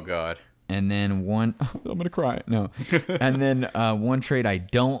 Oh, God. And then I'm going to cry. No. And then one trait I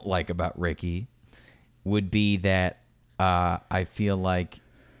don't like about Ricky would be that I feel like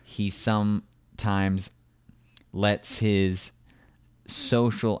he sometimes lets his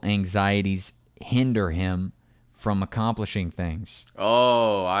social anxieties hinder him from accomplishing things.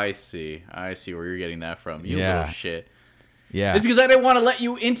 Oh, I see. I see where you're getting that from. You little shit. Yeah. It's because I didn't want to let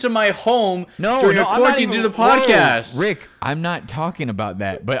you into my home during a I'm not quarantine to even- do the podcast. Whoa, Rick, I'm not talking about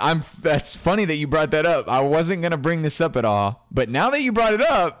that, but that's funny that you brought that up. I wasn't going to bring this up at all, but now that you brought it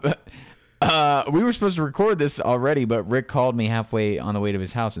up, we were supposed to record this already, but Rick called me halfway on the way to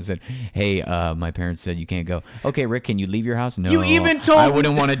his house and said, "Hey, my parents said you can't go." Okay, Rick, can you leave your house? No. You even told I me-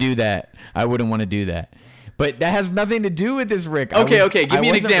 wouldn't want to do that. But that has nothing to do with this, Rick. Okay, give me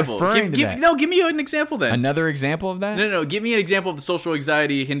an wasn't example. referring to that. No, give me an example then. Another example of that? No, give me an example of the social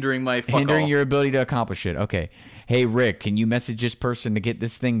anxiety hindering my fuck Hindering all. your ability to accomplish it. Okay. hey Rick, can you message this person to get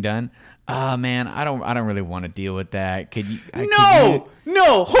this thing done? Man, I don't really want to deal with that. Could you?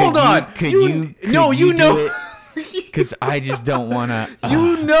 No, hold on. You know. Because I just don't want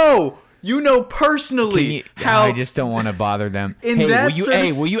to. You know personally how I just don't want to bother them.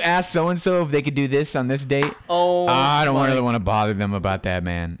 Will you ask so and so if they could do this on this date? Oh, I don't really want to bother them about that,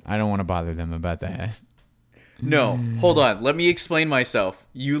 man. I don't want to bother them about that. No, hold on. Let me explain myself.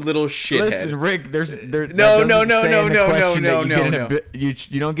 You little shithead. Listen, Rick. No.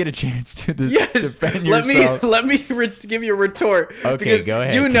 You don't get a chance to yes. defend yourself. Let me give you a retort. Okay, because go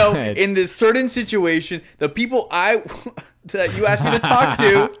ahead. In this certain situation, the people that you asked me to talk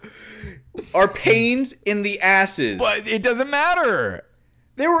to are pains in the asses. But it doesn't matter.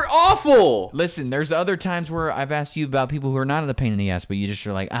 They were awful. Listen, there's other times where I've asked you about people who are not a pain in the ass, but you just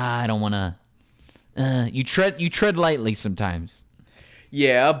are like, I don't want to. You tread lightly sometimes.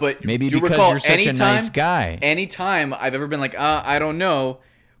 Yeah, but maybe because you're such a nice guy. Anytime I've ever been like, I don't know,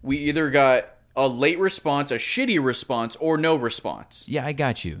 we either got a late response, a shitty response, or no response. Yeah, I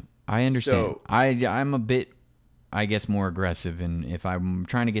got you. I understand. So, I'm a bit, I guess, more aggressive if I'm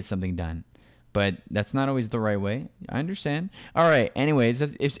trying to get something done. But that's not always the right way. I understand. All right. Anyways,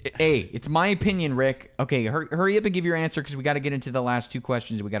 it's my opinion, Rick. Okay, hurry up and give your answer because we got to get into the last two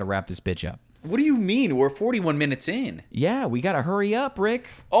questions and we got to wrap this bitch up. What do you mean? We're 41 minutes in. Yeah, we got to hurry up, Rick.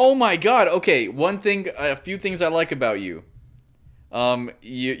 Oh my God. Okay, a few things I like about you.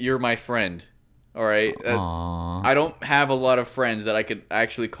 You're my friend. All right. I don't have a lot of friends that I could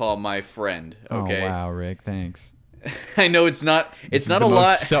actually call my friend. Okay. Oh wow, Rick. Thanks. I know it's not a lot.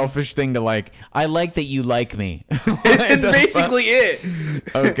 Most selfish thing to like. I like that you like me. It's basically it.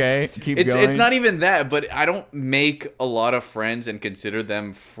 Okay, keep going. It's not even that, but I don't make a lot of friends and consider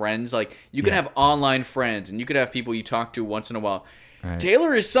them friends. Like you can have online friends and you could have people you talk to once in a while. Right.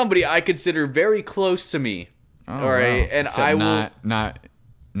 Taylor is somebody I consider very close to me. All right, wow. And except I will not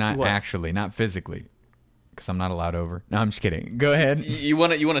actually, not physically. Because I'm not allowed over. No, I'm just kidding. Go ahead. You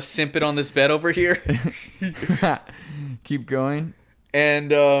wanna simp it on this bed over here? Keep going. And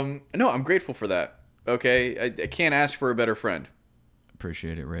no, I'm grateful for that. Okay, I can't ask for a better friend.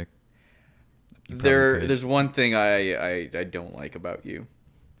 Appreciate it, Rick. There's one thing I don't like about you.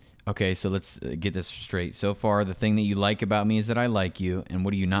 Okay, so let's get this straight. So far, the thing that you like about me is that I like you, and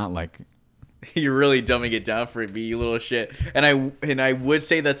what do you not like? You're really dumbing it down for me, you little shit. And I would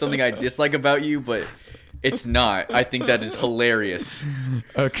say that's something I dislike about you, but. It's not. I think that is hilarious.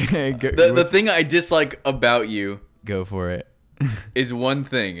 Okay. The thing I dislike about you... Go for it. ...is one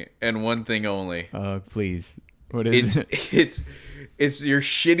thing, and one thing only. Please. What is it? It's your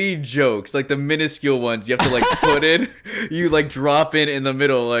shitty jokes, like the minuscule ones you have to, like, put in. You, like, drop in the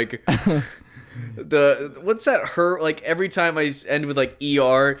middle, like... What's that like, every time I end with, like, ER,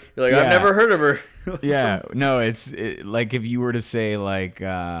 you're like, I've never heard of her. Yeah, no, it's like if you were to say like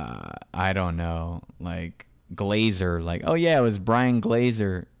I don't know, like Glazer, like oh yeah, it was Brian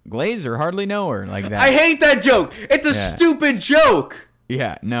Glazer. Glazer, hardly know her, like that. I hate that joke. It's a stupid joke.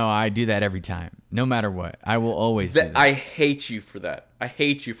 Yeah, no, I do that every time, no matter what. I will always do that. I hate you for that.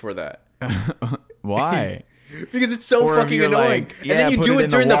 Why? Because it's so fucking annoying. Like, and then you do it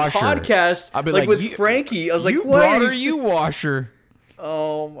during the podcast, I'll be like with Frankie. I was like, you what? Brought her, you washer.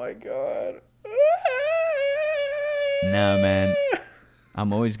 Oh my God. No, man.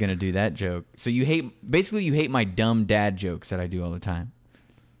 I'm always going to do that joke. So you hate my dumb dad jokes that I do all the time.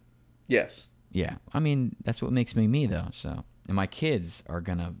 Yes. Yeah. I mean, that's what makes me me though. So, and my kids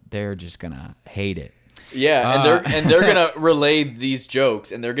they're just going to hate it. Yeah, and they're going to relay these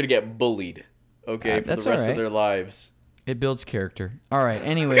jokes and they're going to get bullied. Okay, for the rest of their lives. It builds character. All right.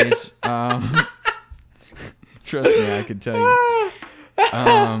 Anyways, trust me, I can tell you.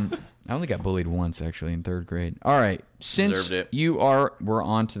 I only got bullied once actually in 3rd grade. All right, since we're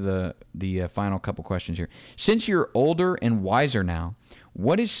on to the final couple questions here. Since you're older and wiser now,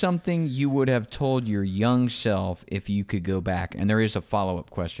 what is something you would have told your young self if you could go back? And there is a follow-up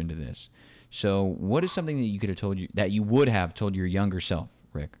question to this. So, what is something that you would have told your younger self,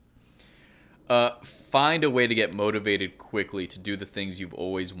 Rick? Find a way to get motivated quickly to do the things you've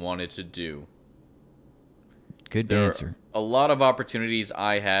always wanted to do. Good answer. A lot of opportunities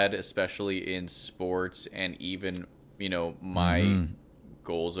I had, especially in sports and even, my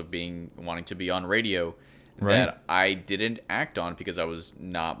goals of wanting to be on radio, that I didn't act on because I was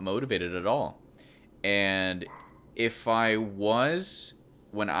not motivated at all. And if I was,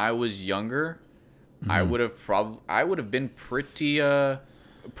 when I was younger, I would have been pretty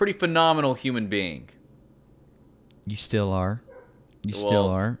phenomenal human being. You still are. Still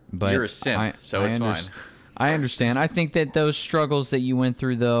are. But you're a simp, so it's fine. I understand. I think that those struggles that you went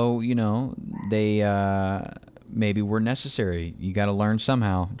through, though, they maybe were necessary. You got to learn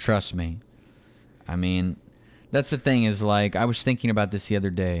somehow. Trust me. I mean, that's the thing is like, I was thinking about this the other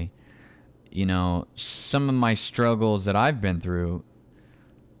day. You know, some of my struggles that I've been through,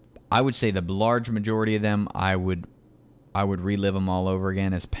 I would say the large majority of them, I would relive them all over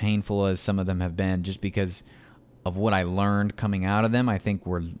again, as painful as some of them have been, just because of what I learned coming out of them. I think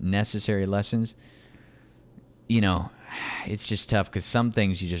were necessary lessons. You know, it's just tough because some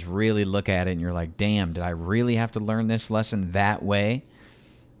things you just really look at it and you're like, damn, did I really have to learn this lesson that way?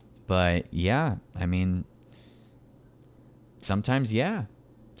 But yeah, I mean, sometimes yeah,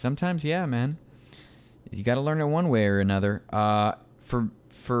 man. You got to learn it one way or another.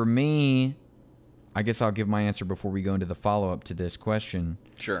 For me, I guess I'll give my answer before we go into the follow-up to this question.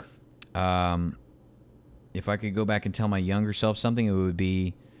 Sure. If I could go back and tell my younger self something, it would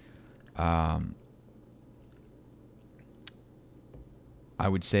be, I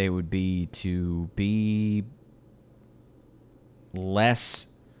would say it would be to be less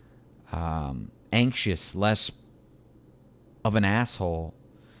anxious, less of an asshole.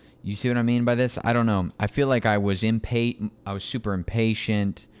 You see what I mean by this? I don't know. I feel like I was super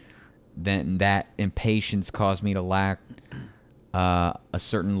impatient. Then that impatience caused me to lack a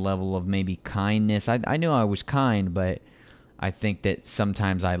certain level of maybe kindness. I knew I was kind, but I think that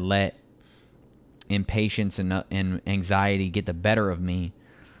sometimes I let impatience and anxiety get the better of me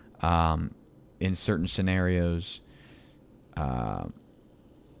in certain scenarios.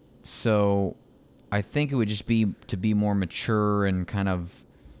 So I think it would just be to be more mature and kind of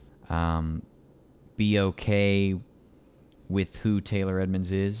be okay with who Taylor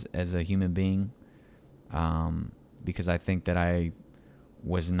Edmonds is as a human being, because I think that I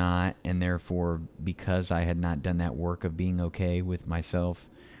was not, and therefore because I had not done that work of being okay with myself,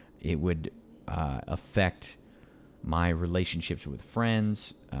 it would affect my relationships with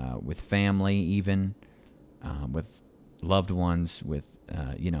friends, with family, even with loved ones, with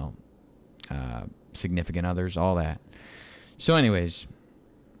significant others, all that. So anyways,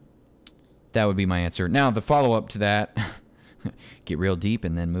 that would be my answer. Now, the follow-up to that, get real deep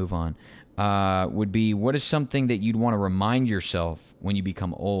and then move on, would be, what is something that you'd want to remind yourself when you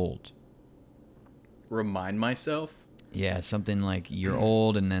become old? Remind myself? Yeah, something like you're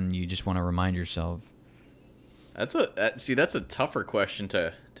old and then you just want to remind yourself. That's a tougher question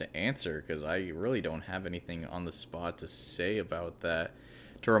to answer, because I really don't have anything on the spot to say about that.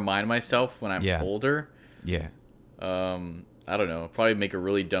 To remind myself when I'm older? Yeah. I don't know. Probably make a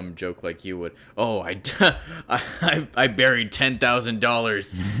really dumb joke like you would. Oh, I buried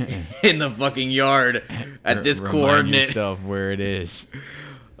 $10,000 in the fucking yard at this Remind coordinate. yourself where it is.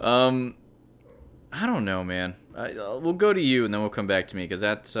 I don't know, man. We'll go to you and then we'll come back to me, because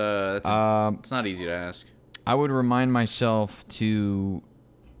it's not easy to ask. I would remind myself to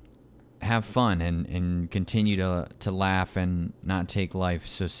have fun and continue to laugh and not take life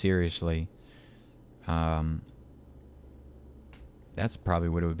so seriously. That's probably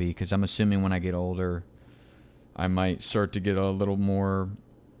what it would be, because I'm assuming when I get older, I might start to get a little more,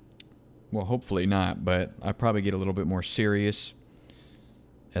 well, hopefully not, but I probably get a little bit more serious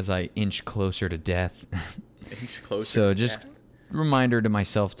as I inch closer to death. Inch closer. So just reminder to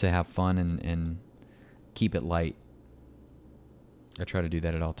myself to have fun and keep it light. I try to do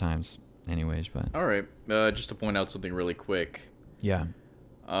that at all times anyways, but. All right. Just to point out something really quick. Yeah.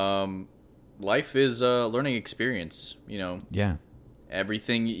 Life is a learning experience, you know. Yeah.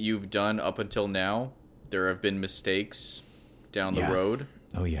 Everything you've done up until now, there have been mistakes down the road.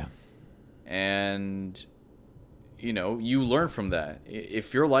 Oh, yeah. And, you know, you learn from that.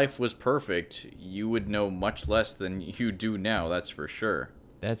 If your life was perfect, you would know much less than you do now, that's for sure.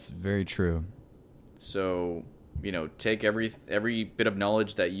 That's very true. So, you know, take every bit of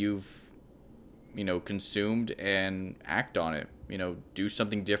knowledge that you've, you know, consumed and act on it. You know, do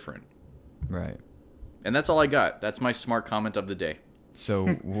something different. Right. And that's all I got. That's my smart comment of the day. So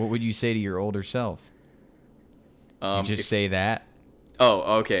what would you say to your older self? You just say that?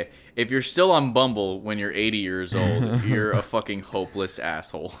 Oh, okay. If you're still on Bumble when you're 80 years old, you're a fucking hopeless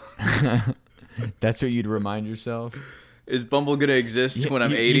asshole. That's what you'd remind yourself? Is Bumble going to exist when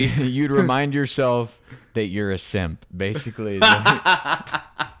I'm 80? You'd remind yourself that you're a simp, basically.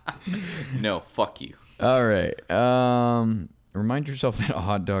 No, fuck you. All right. Remind yourself that a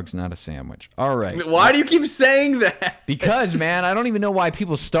hot dog's not a sandwich. All right. Why do you keep saying that? Because, man, I don't even know why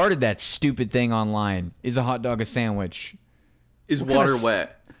people started that stupid thing online. Is a hot dog a sandwich? Is water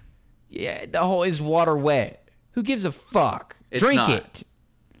wet? Yeah, the whole is water wet. Who gives a fuck? Drink it.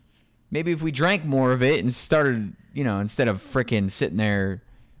 Maybe if we drank more of it and started, you know, instead of frickin' sitting there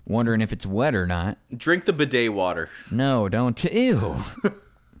wondering if it's wet or not. Drink the bidet water. No, don't. Ew.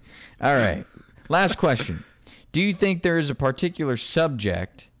 All right. Last question. Do you think there is a particular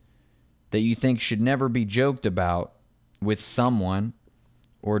subject that you think should never be joked about with someone,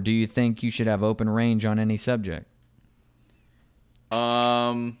 or do you think you should have open range on any subject?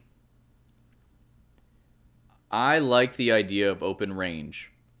 I like the idea of open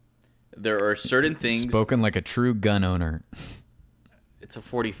range. There are certain things. Spoken like a true gun owner. It's a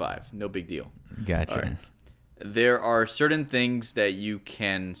 45, no big deal. Gotcha. All right. There are certain things that you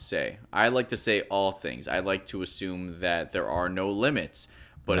can say. I like to say all things. I like to assume that there are no limits.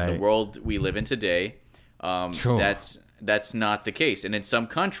 But in the world we live in today, Sure. that's not the case. And in some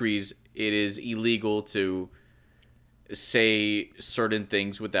countries, it is illegal to say certain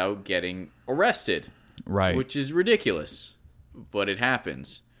things without getting arrested. Right. Which is ridiculous, but it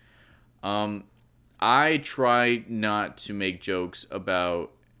happens. I try not to make jokes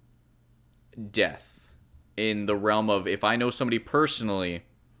about death in the realm of if I know somebody personally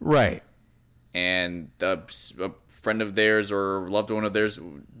Right. and a friend of theirs or a loved one of theirs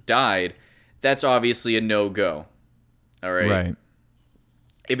died, that's obviously a no-go. All right? Right.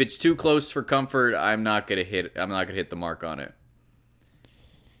 If it's too close for comfort, I'm not gonna hit the mark on it.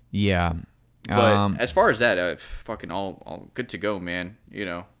 Yeah. But as far as that, fucking all good to go, man. You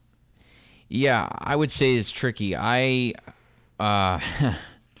know. Yeah, I would say it's tricky. I've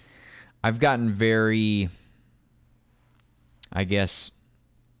gotten very, I guess,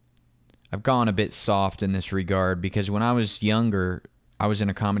 I've gone a bit soft in this regard because when I was younger, I was in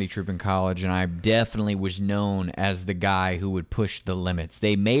a comedy troupe in college, and I definitely was known as the guy who would push the limits.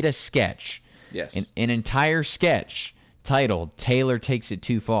 They made a sketch, Yes. an entire sketch titled "Taylor Takes It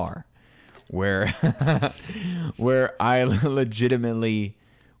Too Far," where where I legitimately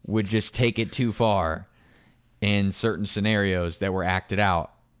would just take it too far in certain scenarios that were acted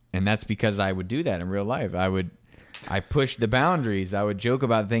out. And that's because I would do that in real life. I pushed the boundaries. I would joke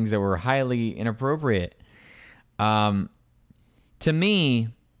about things that were highly inappropriate. To me,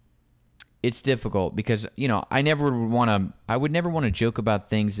 it's difficult because, you know, I would never want to joke about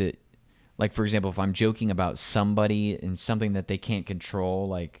things that, like, for example, if I'm joking about somebody and something that they can't control,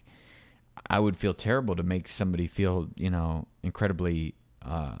 like, I would feel terrible to make somebody feel, you know, incredibly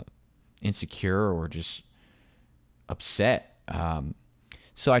insecure or just upset.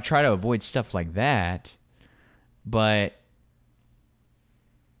 So I try to avoid stuff like that. But,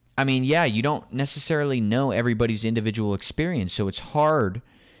 I mean, yeah, you don't necessarily know everybody's individual experience, so it's hard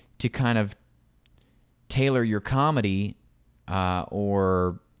to kind of tailor your comedy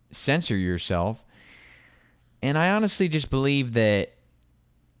or censor yourself. And I honestly just believe that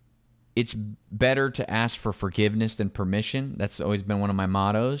it's better to ask for forgiveness than permission. That's always been one of my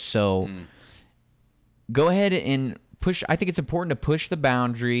mottos. So go ahead and push. I think it's important to push the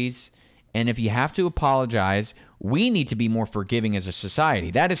boundaries. And if you have to apologize, we need to be more forgiving as a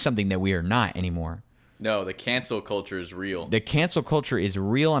society. That is something that we are not anymore. No, the cancel culture is real. The cancel culture is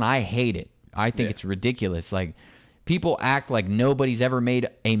real, and I hate it. I think it's ridiculous. Like, people act like nobody's ever made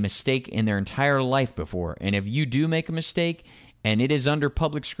a mistake in their entire life before. And if you do make a mistake and it is under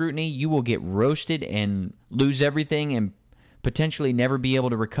public scrutiny, you will get roasted and lose everything and potentially never be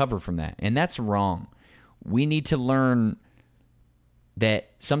able to recover from that. And that's wrong. We need to learn that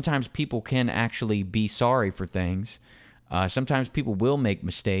sometimes people can actually be sorry for things. Sometimes people will make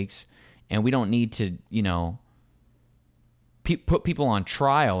mistakes, and we don't need to, you know, put people on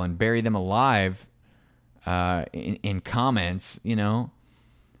trial and bury them alive in comments, you know.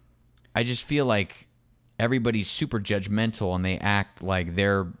 I just feel like everybody's super judgmental and they act like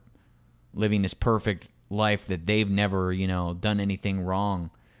they're living this perfect life that they've never, you know, done anything wrong.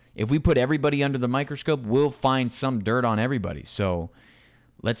 If we put everybody under the microscope, we'll find some dirt on everybody. So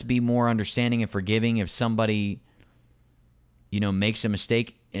let's be more understanding and forgiving if somebody, you know, makes a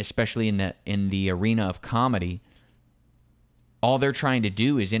mistake, especially in the arena of comedy. All they're trying to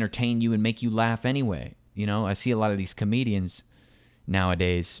do is entertain you and make you laugh anyway. You know, I see a lot of these comedians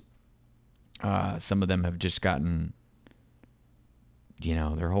nowadays. Some of them have just gotten, you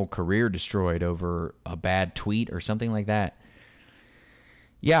know, their whole career destroyed over a bad tweet or something like that.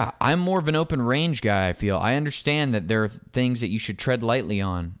 Yeah, I'm more of an open range guy, I feel. I understand that there are things that you should tread lightly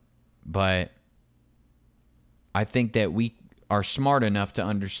on, but I think that we are smart enough to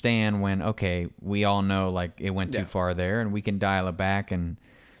understand when, okay, we all know, like, it went too far there, and we can dial it back. And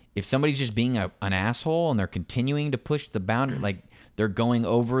if somebody's just being an asshole and they're continuing to push the boundary, like, they're going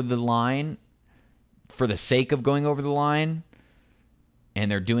over the line for the sake of going over the line, and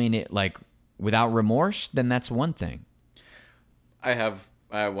they're doing it, like, without remorse, then that's one thing.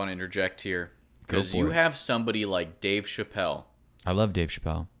 I want to interject here because you have somebody like Dave Chappelle. I love Dave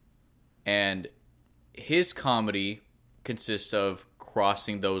Chappelle. And his comedy consists of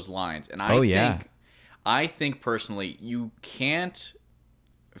crossing those lines. And I I think personally, you can't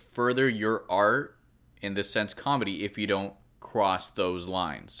further your art in this sense comedy if you don't cross those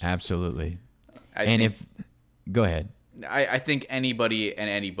lines. Absolutely. I Go ahead. think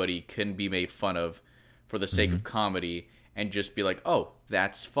anybody can be made fun of for the sake of comedy and just be like, oh,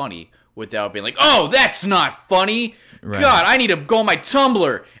 that's funny, without being like, oh, that's not funny. Right. God, I need to go on my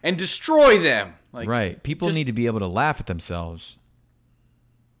Tumblr and destroy them. Like, Right. People just- need to be able to laugh at themselves.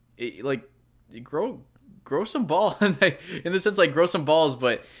 Grow some ball in the sense, like, grow some balls,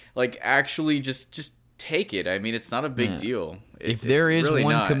 but like actually just take it. I mean, it's not a big deal. If there is really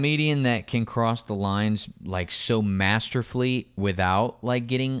one not. comedian that can cross the lines like so masterfully without like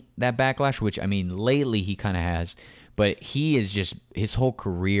getting that backlash, which I mean lately he kind of has, but he is just, his whole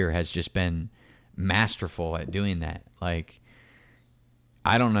career has just been masterful at doing that. Like,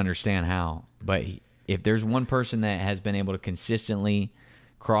 I don't understand how, but if there's one person that has been able to consistently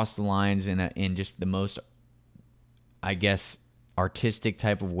cross the lines in just the most, I guess, artistic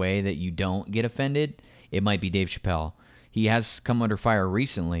type of way that you don't get offended, it might be Dave Chappelle. He has come under fire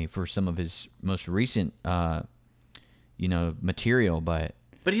recently for some of his most recent, material, but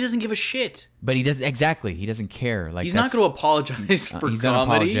But he doesn't give a shit. he doesn't, exactly. He doesn't care. Like, He's not going to apologize for he's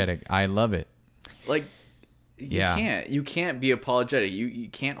comedy. unapologetic. I love it. Like, Yeah. you can't be apologetic. You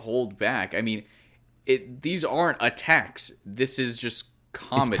can't hold back. I mean, these aren't attacks. This is just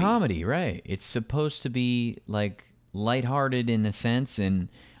comedy. It's comedy, right? It's supposed to be like lighthearted in a sense, and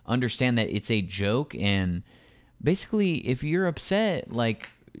understand that it's a joke. And basically, if you're upset, like,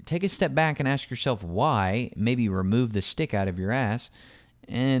 take a step back and ask yourself why. Maybe remove the stick out of your ass,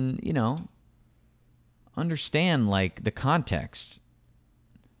 and understand like the context.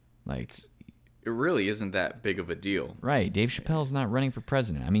 Like, It really isn't that big of a deal. right? Dave Chappelle's not running for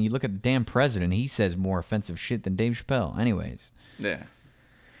president. I mean, you look at the damn president; he says more offensive shit than Dave Chappelle. Anyways. Yeah.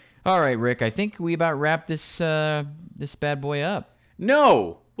 All right, Rick. I think we about wrapped this bad boy up.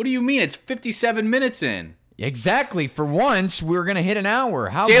 No. What do you mean? It's 57 minutes in. Exactly. For once, we're gonna hit an hour.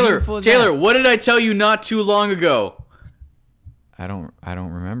 How Taylor, beautiful is Taylor, that? what did I tell you not too long ago? I don't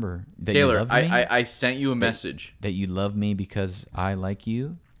remember. That you Taylor, love me? I sent you a message. That you love me because I like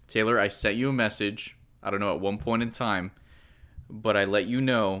you. Taylor, I sent you a message. I don't know at one point in time, but I let you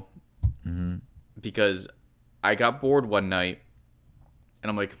know because I got bored one night, and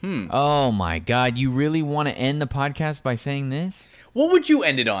I'm like, Oh my God! You really want to end the podcast by saying this? what would you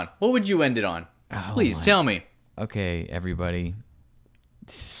end it on? What would you end it on? Please my- tell me. Okay, everybody.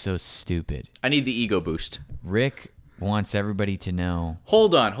 This is so stupid. I need the ego boost. Rick wants everybody to know.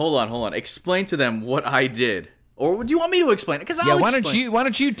 Hold on. Explain to them what I did. Or do you want me to explain it? Because Yeah, why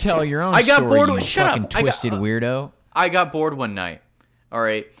don't you tell your own I got story, bored you with- shut fucking up. I got- twisted weirdo. I got bored one night. All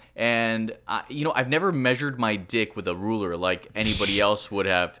right. And, I've never measured my dick with a ruler like anybody else would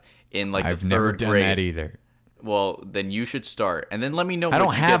have in, like, I've the never third done grade. that either. Well, then you should start. And then let me know I what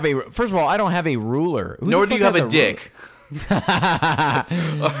don't you have get. First of all, I don't have a ruler. Who the Nor do fuck you have has a dick.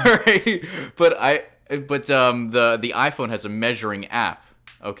 All right. But the iPhone has a measuring app.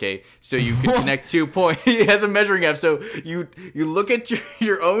 Okay, so you can connect 2 points. It has a measuring app, so you look at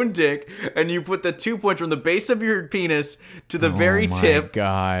your own dick and you put the 2 points from the base of your penis to the very tip. Oh my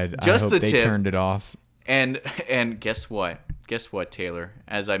God! just I hope the they tip. turned it off. And guess what? Guess what, Taylor?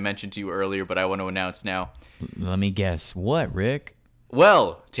 As I mentioned to you earlier, but I want to announce now. Let me guess. What, Rick?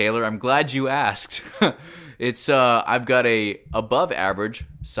 Well, Taylor, I'm glad you asked. It's I've got a above average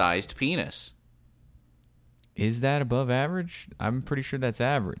sized penis. Is that above average? I'm pretty sure that's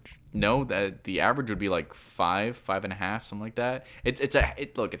average. No, that the average would be like 5.5, something like that. It's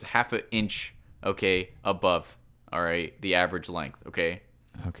a half an inch, okay, above. All right, the average length, okay.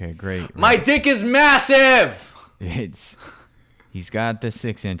 Okay, great. My dick is massive. He's got the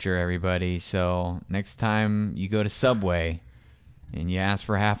 6-incher, everybody. So next time you go to Subway and you ask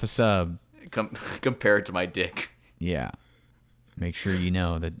for half a sub, Compared to my dick. yeah, make sure you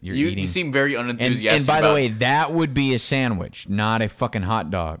know that you're You eating. seem very unenthusiastic. And by about the way, that would be a sandwich, not a fucking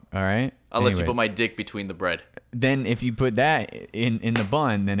hot dog. All right. unless you Anyway, put my dick between the bread. then if you put that in the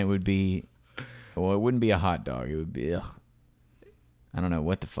bun, then it would be. Well, it wouldn't be a hot dog. It would be. Ugh. I don't know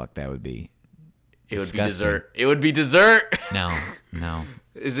what the fuck that would be. It would be Disgusting. dessert. It would be dessert. No.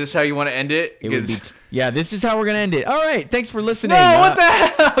 Is this how you want to end it? It would be. 'Cause- Yeah, this is how we're gonna end it. All right. Thanks for listening. No, what the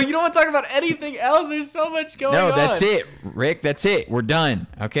hell? You don't want to talk about anything else. There's so much going on. No, that's it, Rick. That's it. We're done.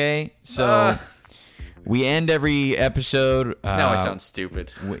 Okay. So we end every episode. Now I sound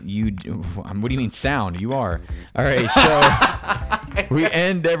stupid. What do you mean sound? You are. All right. So we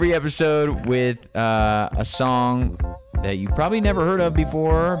end every episode with a song that you've probably never heard of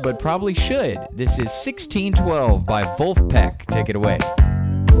before, but probably should. This is 1612 by Wolfpack. Take it away.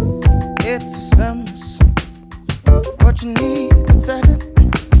 It's a sentence, but you need to set it.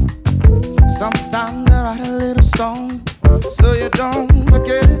 Sometimes I write a little song so you don't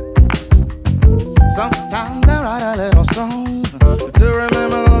forget it. Sometimes I write a little song to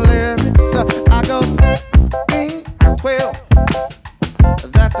remember the lyrics. I go 16, 12.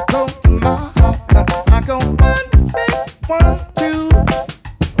 That's a code to my heart. I go 1, 6, 1, 2.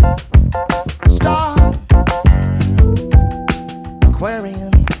 Star,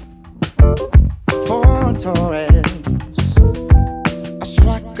 Aquarian, for Taurus. A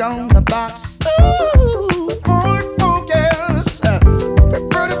strike on the box. Ooh, Ford Focus.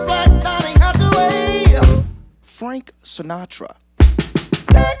 Pretty flat Donny Hathaway. Frank Sinatra.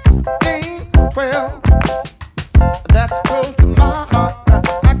 16, 12. That's close to my heart.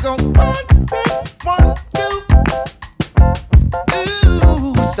 I go 1, 6, 1, 2.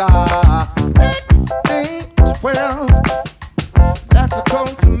 Ooh, star. 16, 12. That's a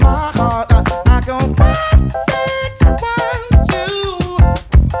close to my heart. I go 1, 6, 1,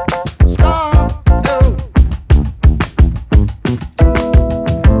 2. Star. Oh.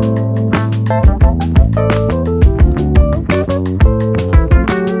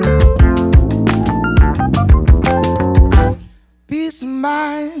 Peace of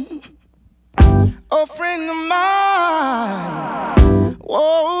mind, a friend of mine.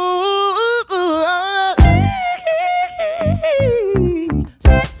 Whoa,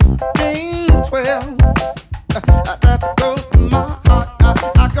 16, 12. That's close to my heart.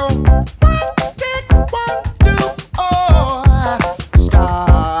 I go 1, 6, 1, 2. Oh,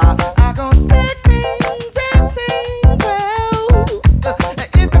 star. I go 16, 16, 12.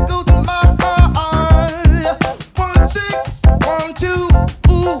 It's close to my heart. 1, 6, 1, 2.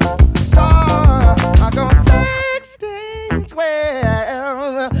 Ooh, star. I go 16, 12.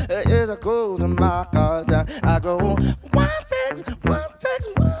 It's a close to my heart. I go 1, 6, 1, 6,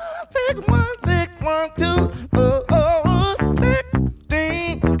 1, 6, 1, 6, 1, 2. Oh,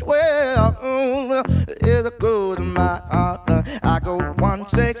 16, 12. It's a close to my heart. I go 1,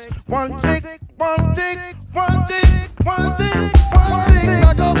 6, 1, 6, 1, 6, 1, 6, 1, 6, 1, 6.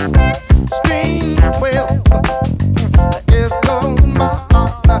 I go 16, 12.